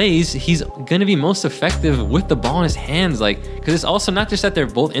he plays, he's gonna be most effective with the ball in his hands. Like, because it's also not just that they're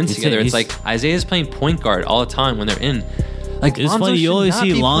both in together. It's like Isaiah's playing point guard all the time when they're in. Like, it's Lonzo funny, you always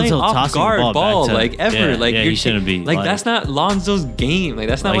see Lonzo tossing the ball back to, like ever. Yeah, like he shouldn't be. Like that's not Lonzo's game. Like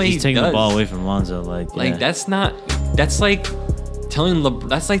that's not what he does. He's taking the ball away from Lonzo. Like that's not. That's like telling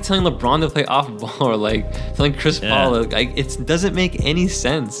LeBron to play off ball, or like telling Chris Paul. Like it doesn't make any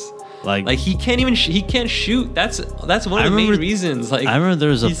sense. Like he can't shoot. That's one of the main reasons. Like I remember there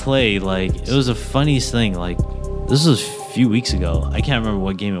was a play, like it was the funniest thing. Like this was a few weeks ago. I can't remember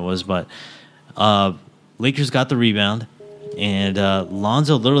what game it was, but Lakers got the rebound, and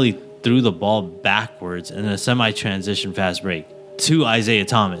Lonzo literally threw the ball backwards in a semi-transition fast break to Isaiah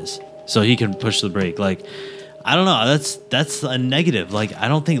Thomas, so he can push the break. Like I don't know. That's a negative. Like I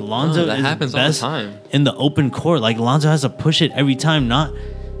don't think Lonzo that is happens best all the time in the open court. Like Lonzo has to push it every time. Not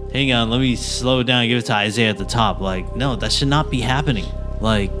hang on, let me slow it down and give it to Isaiah at the top. Like, no, that should not be happening.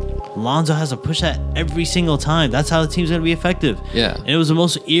 Like, Lonzo has to push that every single time. That's how the team's going to be effective. Yeah. And it was the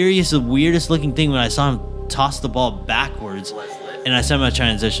most eeriest, the weirdest looking thing when I saw him toss the ball backwards and I sent my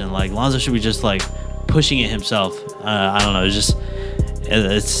transition. Like, Lonzo should be just, like, pushing it himself. I don't know.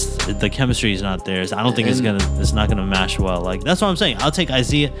 It's the chemistry is not there. I don't think it's not gonna mash well. Like, that's what I'm saying. I'll take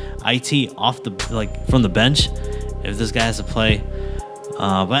Isaiah IT off from the bench if this guy has to play.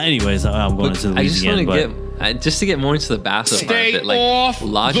 But anyways, I'm going into the league again. Just to get more into the basketball part of it, like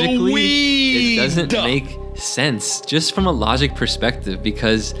logically, it doesn't make sense just from a logic perspective,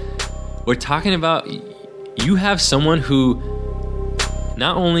 because we're talking about you have someone who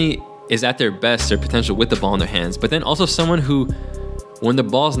not only is at their best, their potential with the ball in their hands, but then also someone who, when the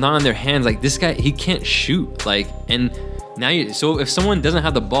ball's not in their hands, like this guy, he can't shoot. Like, and now so if someone doesn't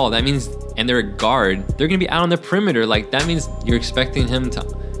have the ball, that means, and they're a guard, they're gonna be out on the perimeter. Like that means you're expecting him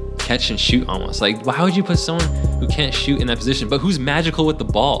to catch and shoot almost. Like, why would you put someone who can't shoot in that position, but who's magical with the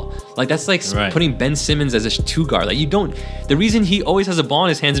ball? Like that's like putting Ben Simmons as a two guard. Like you don't. The reason he always has a ball in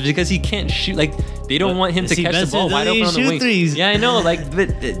his hands is because he can't shoot. Like they don't want him to catch the ball wide open on the wing. Threes. Yeah, I know. Like,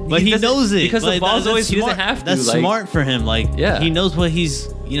 but he knows it because the ball's always. He doesn't have to. That's smart for him. Like, he knows what he's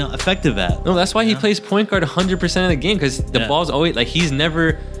effective at. No, that's why he plays point guard 100% of the game, because the ball's always like he's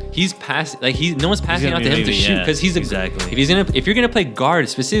passing, like no one's passing out to him to shoot, because he's exactly. If you're gonna play guard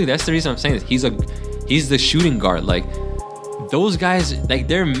specifically, that's the reason I'm saying this. He's the shooting guard. Like those guys, like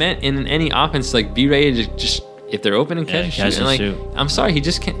they're meant in any offense, like be ready to just, if they're open and catch and shoot. And like I'm sorry, he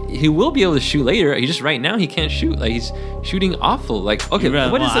just can't. He will be able to shoot later. He just right now he can't shoot. Like he's shooting awful. Like okay,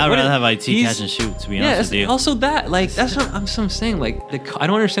 I'd rather have IT catch and shoot. To be honest with you. Also that, like that's what I'm saying. Like I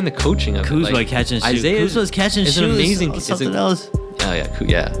don't understand the coaching of Kuzma it. Like, catch and shoot. Kuzma's catch and shoot. Amazing. Something else. Oh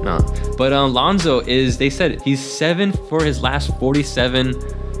yeah, no. But Lonzo they said he's 7 for his last 47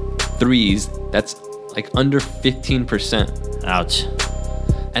 threes. That's like under 15%. Ouch.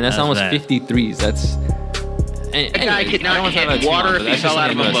 And that's almost bad. 50 threes. That's. That guy could not hit water if he fell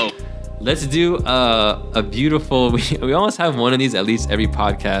out of a boat. Let's do a beautiful. We almost have one of these at least every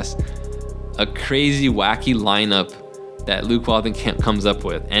podcast. A crazy, wacky lineup that Luke Walton comes up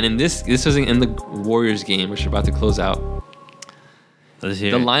with, and in this was in the Warriors game, which we're about to close out. Let's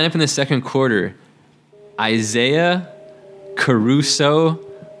hear the it. lineup in the second quarter: Isaiah, Caruso,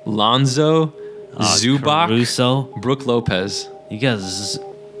 Lonzo, Zubac, Caruso, Brook Lopez.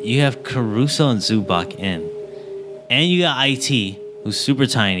 You have Caruso and Zubac in, and you got IT, who's super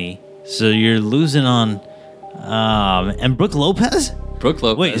tiny. So you're losing on, and Brook Lopez.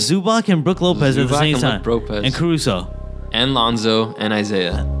 Wait, Zubac and Brook Lopez at the same time, and Caruso. And Lonzo and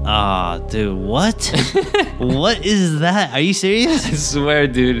Isaiah. Dude, what? What is that? Are you serious? I swear,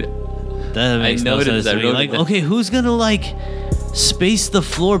 dude. That makes no sense to me. Like, okay, who's gonna like space the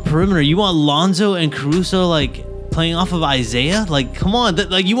floor perimeter? You want Lonzo and Caruso like playing off of Isaiah. Like, come on,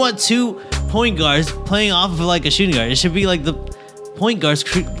 like you want 2 point guards playing off of like a shooting guard. It should be like the point guards.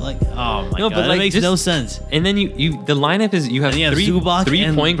 Like, oh my god, that makes no sense. And then the lineup is you have 3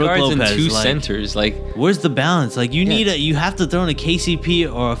 point guards and 2 centers. Like, where's the balance? Like, you have to throw in a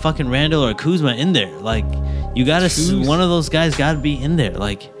KCP or a fucking Randall or a Kuzma in there. Like, you gotta one of those guys got to be in there.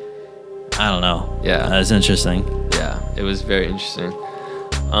 Like, I don't know. Yeah, that's interesting. Yeah, it was very interesting.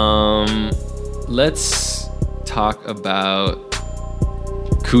 Let's talk about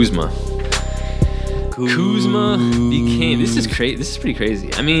Kuzma. Kuzma became. This is crazy. This is pretty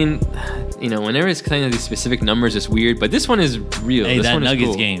crazy. I mean, whenever it's kind of these specific numbers, it's weird. But this one is real. Hey, this that one Nuggets is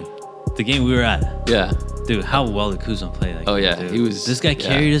cool. game, the game we were at. Yeah, dude, how well did Kuzma play that game? Oh yeah, dude? he was. This guy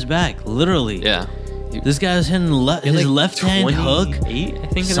carried his back, literally. Yeah. This guy was hitting his left hand hook, I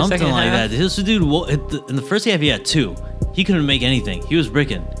think, something like half. that. This dude, in the first half, he had 2. He couldn't make anything. He was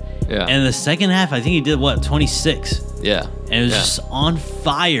bricking. Yeah. And in the second half, I think he did 26. Yeah. And it was just on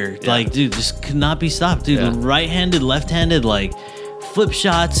fire. Yeah. Like, dude, just could not be stopped. Dude, right-handed, left-handed, like flip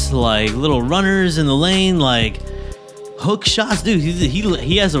shots, like little runners in the lane, like hook shots. Dude,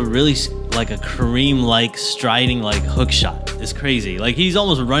 he has a really like a Kareem-like striding like hook shot. It's crazy. Like, he's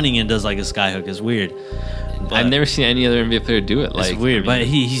almost running and does like a sky hook. It's weird. But I've never seen any other NBA player do it. Like, it's weird, but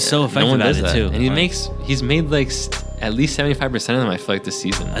he's so effective at it too. And he's made like at least 75% of them. I feel like this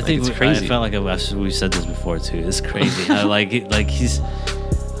season. I think it's crazy. I felt like we've said this before too. It's crazy. He's,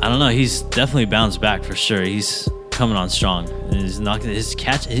 I don't know. He's definitely bounced back for sure. He's coming on strong. And he's knocking his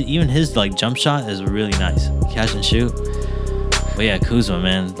catch. Even his like jump shot is really nice. Catch and shoot. But yeah, Kuzma,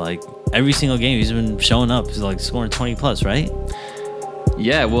 man, like every single game he's been showing up. He's like scoring 20 plus, right?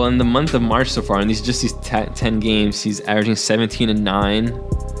 Yeah, well, in the month of March so far, and these 10 games, he's averaging 17 and 9,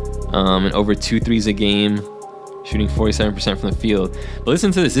 and over 2 threes a game, shooting 47% from the field. But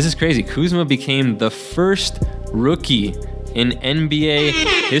listen to this. This is crazy. Kuzma became the first rookie in NBA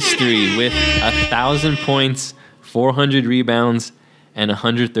history with 1,000 points, 400 rebounds, and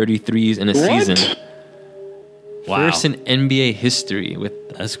 133s in a season. Wow. First in NBA history with.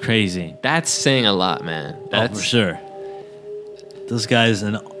 That's crazy. That's saying a lot, man. That's for sure. This guy's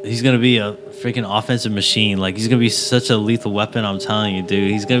he's gonna be a freaking offensive machine. Like, he's gonna be such a lethal weapon. I'm telling you,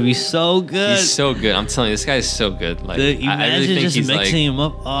 dude. He's gonna be so good. He's so good. I'm telling you, this guy is so good. Like, dude, I really think just he's mixing him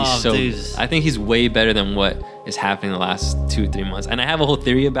up. Oh, dude. I think he's way better than what is happening the last 2-3 months. And I have a whole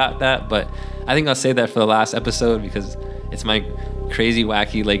theory about that, but I think I'll save that for the last episode because it's my crazy,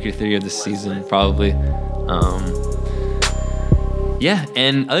 wacky Laker theory of the season, probably. Yeah,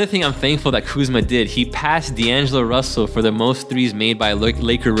 and other thing I'm thankful that Kuzma did, he passed D'Angelo Russell for the most threes made by a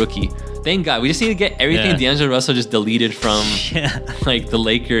Laker rookie. Thank God. We just need to get everything D'Angelo Russell just deleted from like the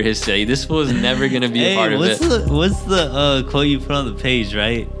Laker history. This fool is never going to be a part of it. What's the quote you put on the page,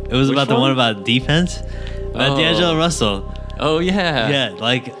 right? It was about the one about defense? About D'Angelo Russell. Oh, yeah. Yeah,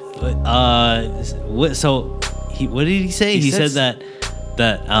 like, what did he say? He said that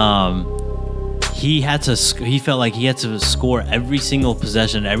he felt like he had to score every single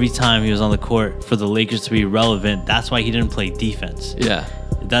possession every time he was on the court for the Lakers to be relevant. That's why he didn't play defense. Yeah.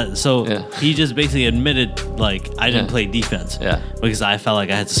 He just basically admitted, like, I didn't play defense. Yeah. Because I felt like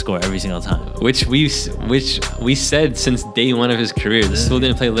I had to score every single time. Which we said since day one of his career. This fool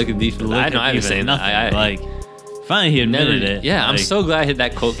didn't play Laker defense. I know I was saying that. Finally he admitted it. Yeah, I'm so glad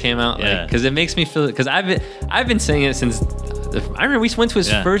that quote came out. Because it makes me feel, because I've been saying it since. I remember we went to his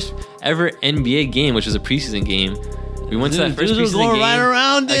first ever NBA game, which was a preseason game. We went to that first preseason game right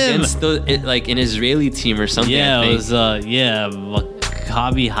around against an Israeli team or something. Yeah, I think. It was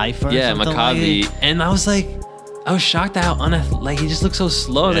Maccabi Haifa. Yeah, Maccabi, and I was shocked at how he just looked so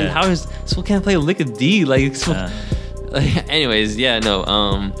slow. Like, how is this fool can't play a lick of D? Anyways,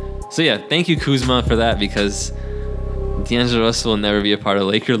 so yeah, thank you Kuzma for that, because D'Angelo Russell will never be a part of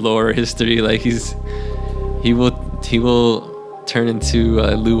Laker lore or history. Like, he will turn into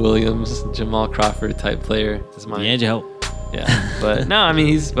Lou Williams, Jamal Crawford type player. Is my D'Angelo. Yeah, but no, I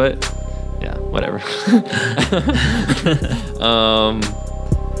mean whatever.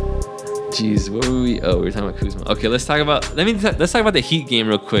 Jeez, what were we? Oh, we were talking about Kuzma. Okay, let's talk about the Heat game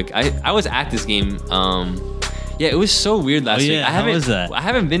real quick. I was at this game. It was so weird last week. How was that? I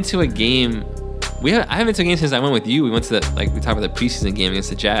haven't been to a game. I haven't been to a game since I went with you. We went to we talked about the preseason game against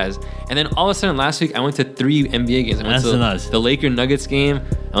the Jazz, and then all of a sudden last week I went to 3 NBA games. I went to the Laker Nuggets game,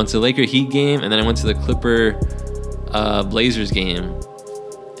 I went to the Laker Heat game, and then I went to the Clipper Blazers game.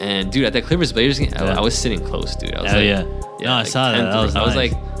 And dude, at that Clippers Blazers game, I was sitting close, dude. I was no, I saw that. I was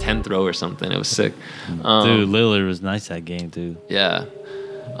like 10th row or something. It was sick. Dude, Lillard was nice that game, dude. Yeah.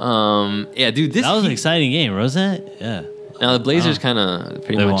 Dude, that was an exciting game, wasn't it? Yeah. Now the Blazers kind of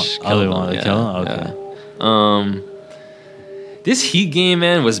pretty much killed them. Kill them? Okay. This Heat game,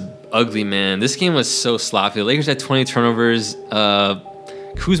 man, was ugly, man. This game was so sloppy. The Lakers had 20 turnovers.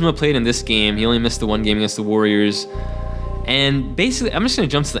 Kuzma played in this game. He only missed the one game against the Warriors. And basically, I'm just going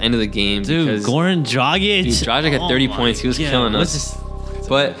to jump to the end of the game. Dude, Goran Dragic. Dude, Dragic had 30 points. He was killing us.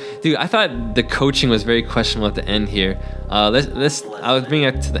 But, dude, I thought the coaching was very questionable at the end here. I'll bring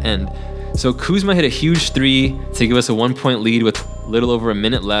it to the end. So Kuzma hit a huge 3 to give us a 1-point lead with a little over a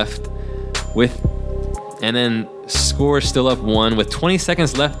minute left. And then score still up 1 with 20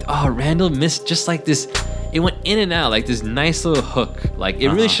 seconds left. Oh, Randall missed just like this. It went in and out like this nice little hook. Like it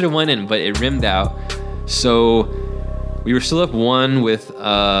really should have went in, but it rimmed out. So we were still up 1 with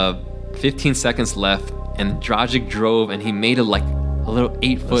 15 seconds left, and Dragic drove and he made a little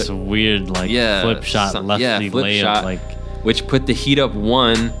 8-foot. That's a weird flip shot, lefty flip layup, shot, which put the Heat up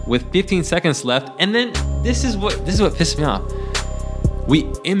 1 with 15 seconds left. And then this is what pissed me off. We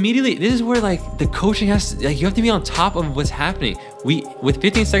immediately, this is where the coaching has to, you have to be on top of what's happening. With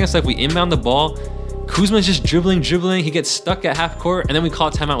 15 seconds left, we inbound the ball. Kuzma's just dribbling. He gets stuck at half court, and then we call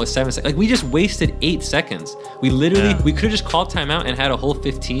a timeout with 7 seconds. We just wasted 8 seconds. We could have just called timeout and had a whole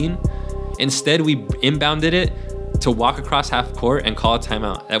 15. Instead, we inbounded it to walk across half court and call a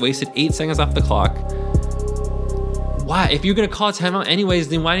timeout. That wasted 8 seconds off the clock. Why? If you're gonna call a timeout anyways,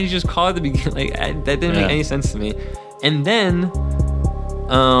 then why didn't you just call it at the beginning? That didn't make any sense to me. And then,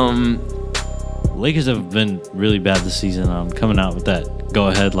 Lakers have been really bad this season. Coming out with that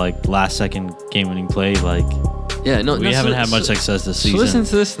go-ahead last second game-winning play, we haven't had much success this season. So listen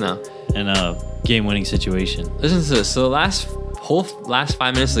to this now. In a game-winning situation. Listen to this. So the last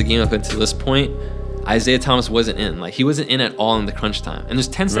 5 minutes of the game up until this point, Isaiah Thomas wasn't in. He wasn't in at all in the crunch time. And there's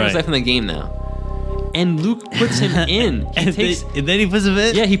 10 seconds left in the game now. And Luke puts him in. And then he puts him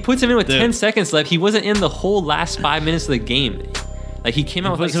in? Yeah, he puts him in with 10 seconds left. He wasn't in the whole last 5 minutes of the game. He came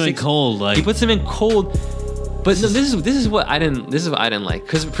out with 6. He puts him in cold. But no, this is what I didn't like.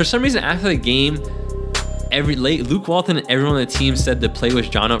 Because for some reason after the game, Luke Walton and everyone on the team said the play was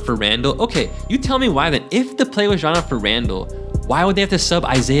drawn up for Randall. Okay, you tell me why then. If the play was drawn up for Randall, why would they have to sub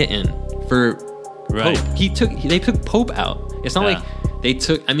Isaiah in for Pope? They took Pope out. It's not like they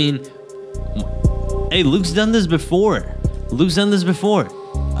took. Hey, Luke's done this before.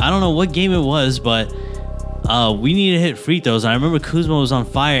 I don't know what game it was, but we needed to hit free throws. I remember Kuzma was on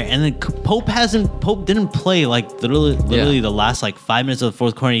fire, and then Pope didn't play literally the last 5 minutes of the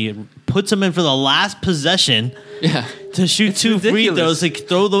fourth quarter. He puts him in for the last possession. Yeah. To shoot 2 free throws,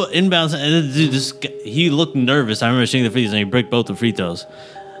 throw the inbounds, and then he looked nervous. I remember shooting the free throws, and he broke both the free throws.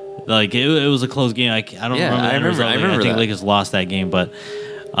 It was a close game. I don't remember. I think that. Lakers lost that game, but.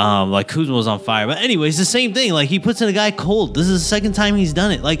 Kuzma was on fire. But anyways, the same thing. He puts in a guy cold. This is the second time he's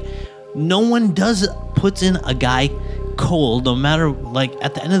done it. No one puts in a guy cold, no matter,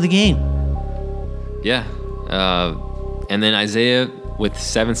 at the end of the game. Yeah. And then Isaiah, with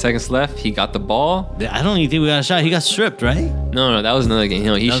 7 seconds left, he got the ball. I don't even think we got a shot. He got stripped, right? No, that was another game.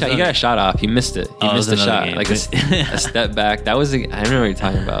 He got a shot off. He missed it. He missed a shot. Game. A step back. That was I don't know what you're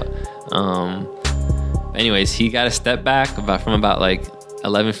talking about. Anyways, he got a step back from about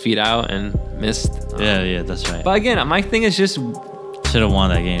 11 feet out and missed. Yeah, that's right. But again, my thing is just should have won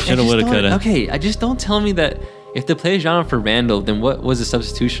that game. Should have, would have, could have. Okay, I just don't tell me that if the play is drawn for Randall, then what was the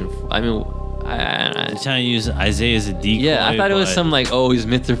substitution for? They're trying to use Isaiah as a decoy. Yeah, I thought it was some he's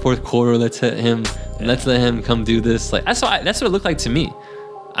mid through fourth quarter. Let's hit him. Yeah. Let's let him come do this. That's what it looked like to me.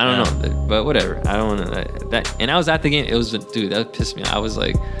 I don't know, but whatever. I don't want to that. And I was at the game. It was that pissed me off. I was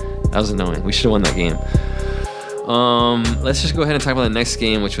that was annoying. We should have won that game. Let's just go ahead and talk about the next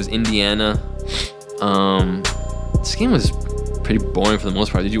game, which was Indiana. This game was pretty boring for the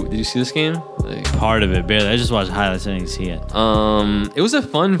most part. Did you see this game? Part of it, barely. I just watched highlights. I didn't see it. It was a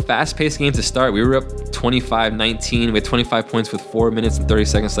fun, fast-paced game to start. We were up 25-19. We had 25 points with 4 minutes and 30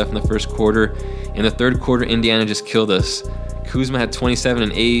 seconds left in the first quarter. In the third quarter, Indiana just killed us. Kuzma had 27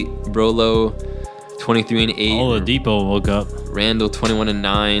 and 8. Brolo 23 and 8. Oladipo woke up. Randall 21 and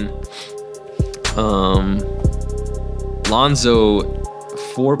 9. Lonzo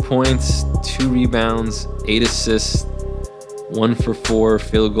 4 points, 2 rebounds, 8 assists, 1 for 4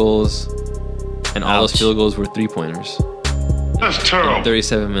 field goals, and all those field goals were 3-pointers. That's terrible. In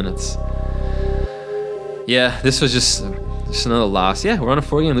 37 minutes. Yeah, this was just another loss. Yeah, we're on a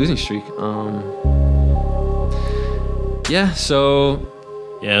 4-game losing streak. So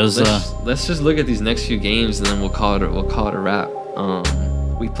it was. Let's just look at these next few games, and then we'll call it a wrap.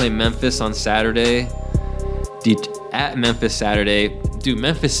 We play Memphis on Saturday. At Memphis Saturday. Dude,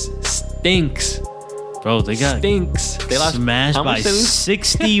 Memphis stinks. Bro, they got stinks. They lost smashed by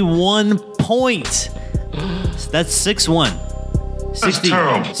 61 points. That's 6-1. That's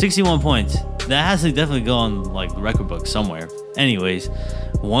terrible. 61 points. that has to definitely go on like the record book somewhere. Anyways,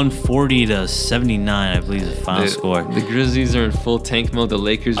 140-79, I believe, is the final score. The Grizzlies are in full tank mode. The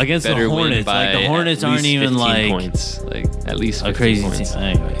Lakers against better the Hornets. win by like the Hornets aren't even like points. Like at least 15 a crazy points. team.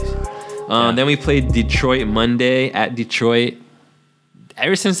 Anyways, Then we played Detroit Monday at Detroit.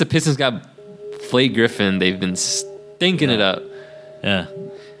 Ever since the Pistons got Blake Griffin, they've been stinking it up. Yeah.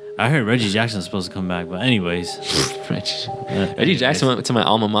 I heard Reggie Jackson's supposed to come back, but anyways. Reggie Jackson went to my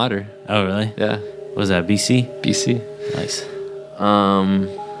alma mater. Oh, really? Yeah. What was that, BC? BC. Nice.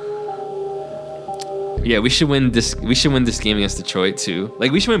 Yeah, we should win this. We should win this game against Detroit too.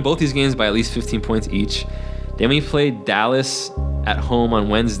 Like we should win both these games by at least 15 points each. Then we play Dallas at home on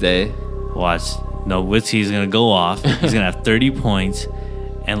Wednesday. Watch. Nowitzki's gonna go off. He's gonna have 30 points,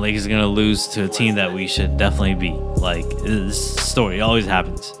 and Lakers are gonna lose to a team that we should definitely beat. Like this story always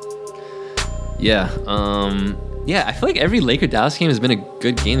happens. Yeah. Yeah, I feel like every Laker-Dallas game has been a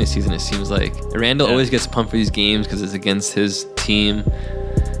good game this season, it seems like. Randall always gets pumped for these games because it's against his team.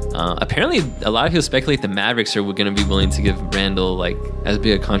 Apparently, a lot of people speculate the Mavericks are going to be willing to give Randall like as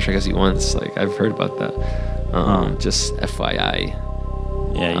big a contract as he wants. Like, I've heard about that. Just FYI.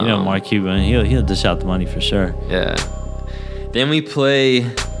 Yeah, you know Mark Cuban, he'll dish out the money for sure. Yeah. Then we play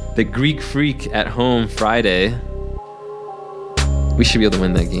the Greek Freak at home Friday. We should be able to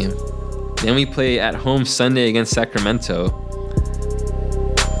win that game. Then we play at home Sunday against Sacramento.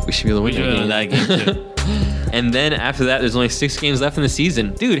 We should be able to win that game too. And then after that, there's only 6 games left in the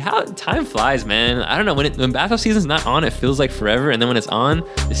season. Dude, how time flies, man. I don't know. When basketball season's not on, it feels like forever. And then when it's on,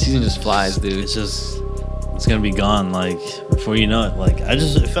 the season just flies, dude. It's going to be gone, like, before you know it. Like,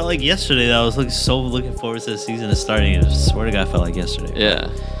 it felt like yesterday that I was looking forward to the season starting. I swear to God, it felt like yesterday. Yeah.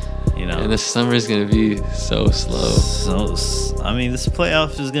 You know, and the summer is going to be so slow. I mean, this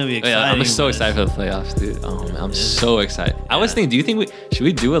playoff is going to be exciting. Yeah, I'm so excited for the playoffs, dude. Oh, man, I'm so excited. I was thinking, do you think should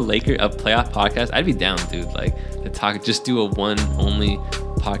we do a playoff podcast? I'd be down, dude. Like to talk, just do a one only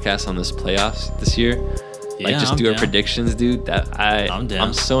podcast on this playoffs this year. Like just do our predictions, dude. I'm down.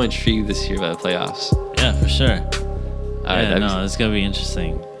 I'm so intrigued this year by the playoffs. Yeah, for sure. All right, it's gonna be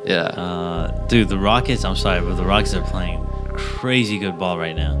interesting. Yeah. Dude, the Rockets. I'm sorry, but the Rockets are playing crazy good ball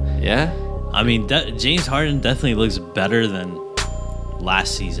right now. Yeah. I mean, James Harden definitely looks better than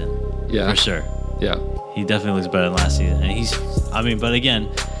last season. Yeah. For sure. Yeah. He definitely looks better than last season. And but again,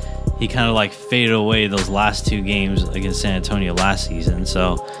 he kind of like faded away those last 2 games against San Antonio last season.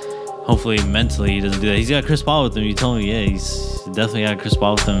 So hopefully mentally he doesn't do that. He's got Chris Paul with him. You told me, yeah, he's definitely got Chris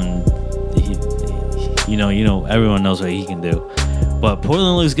Paul with him. And you know, everyone knows what he can do. But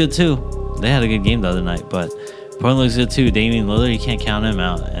Portland looks good too. They had a good game the other night, but Portland looks good too. Damian Lillard, you can't count him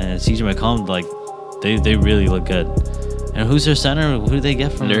out. And CJ McCollum, like, they really look good. And who's their center? Who did they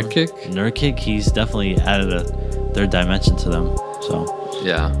get from Nurkic? He's definitely added a third dimension to them. So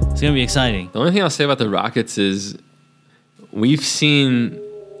yeah, it's gonna be exciting. The only thing I'll say about the Rockets is we've seen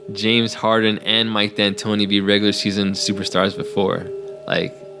James Harden and Mike D'Antoni be regular season superstars before,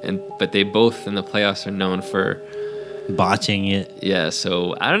 but they both in the playoffs are known for botching it. Yeah,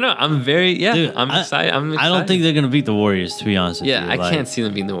 so I don't know. I'm excited. I don't think they're gonna beat the Warriors, to be honest with you. I can't see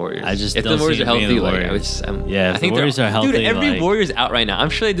them beating the Warriors. I just if don't the Warriors see are healthy, I think the Warriors are healthy. Dude, every Warrior's out right now. I'm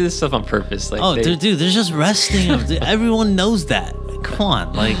sure they did this stuff on purpose. They're just resting them. Everyone knows that. Come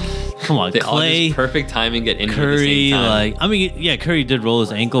on, they Clay, all just perfect timing, get injured Curry, at the same time. Curry did roll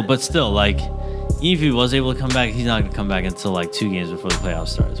his ankle, but still, even if he was able to come back, he's not gonna come back until 2 games before the playoffs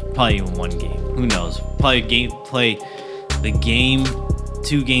starts. Probably even 1 game. Who knows? Probably play the game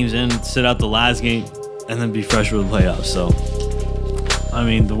 2 games in, sit out the last game, and then be fresh for the playoffs. So, I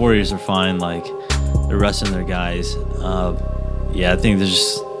mean, the Warriors are fine. They're resting their guys. I think there's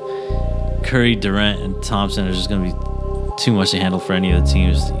just Curry, Durant, and Thompson are just going to be too much to handle for any of the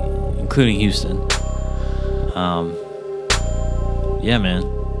teams, including Houston. Man.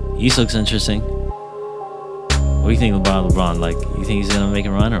 East looks interesting. What do you think about LeBron? You think he's going to make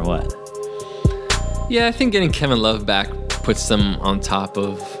a run or what? Yeah, I think getting Kevin Love back puts them on top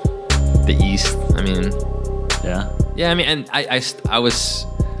of the East. I mean, yeah. I mean, and I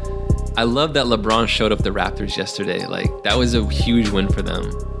love that LeBron showed up the Raptors yesterday. That was a huge win for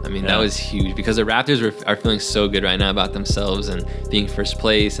them. I mean, that was huge because the Raptors are feeling so good right now about themselves and being first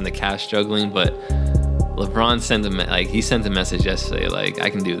place and the Cavs struggling. But LeBron sent a message yesterday. I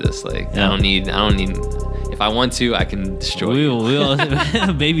can do this. I don't need. If I want to, I can destroy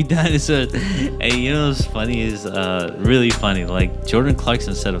you. Baby dinosaur. Hey, you know what's funny is really funny. Jordan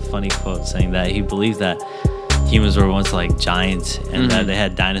Clarkson said a funny quote saying that he believed that humans were once giants and that they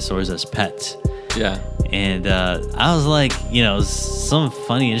had dinosaurs as pets. Yeah. And I was some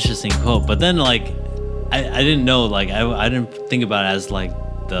funny, interesting quote. But then I didn't know. I didn't think about it as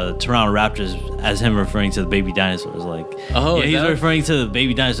the Toronto Raptors as him referring to the baby dinosaurs. Like, he's referring to the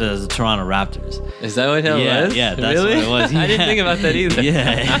baby dinosaurs as the Toronto Raptors. Is that what it was? Yeah, that's really? what it was. I didn't think about that either.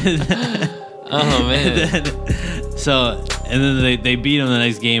 Yeah. Oh man. And then they beat him the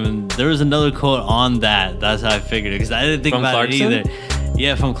next game, and there was another quote on that. That's how I figured it, because I didn't think from about Clarkson? it either.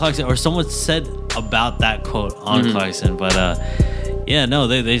 Yeah, from Clarkson, or someone said about that quote on Clarkson, but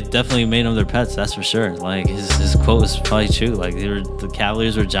they definitely made him their pets. That's for sure. Like his quote was probably true. Like the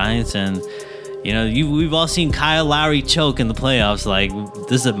Cavaliers were giants, and we've all seen Kyle Lowry choke in the playoffs. Like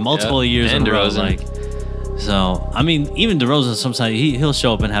this is multiple years in a row. Like. So, I mean, even DeRozan sometimes he'll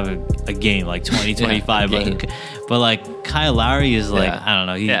show up and have a game like 20, 25. But like Kyle Lowry is like, I don't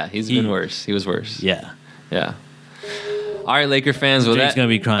know. He's been worse. He was worse. Yeah. Yeah. All right, Laker fans. Well, that's gonna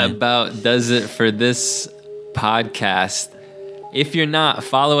be crying. About does it for this podcast. If you're not,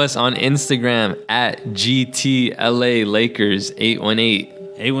 follow us on Instagram at GTLA Lakers 818.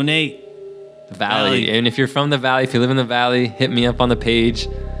 818. Valley. And if you're from the Valley, if you live in the Valley, hit me up on the page.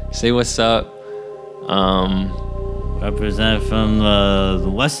 Say what's up. Represent from the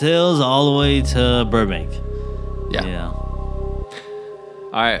West Hills all the way to Burbank. Yeah. All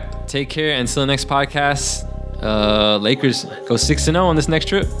right. Take care. Until the next podcast, Lakers go 6-0 on this next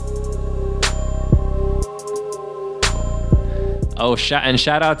trip. Oh,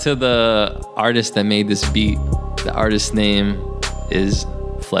 shout out to the artist that made this beat. The artist's name is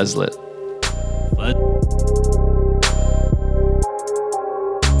Fleslet.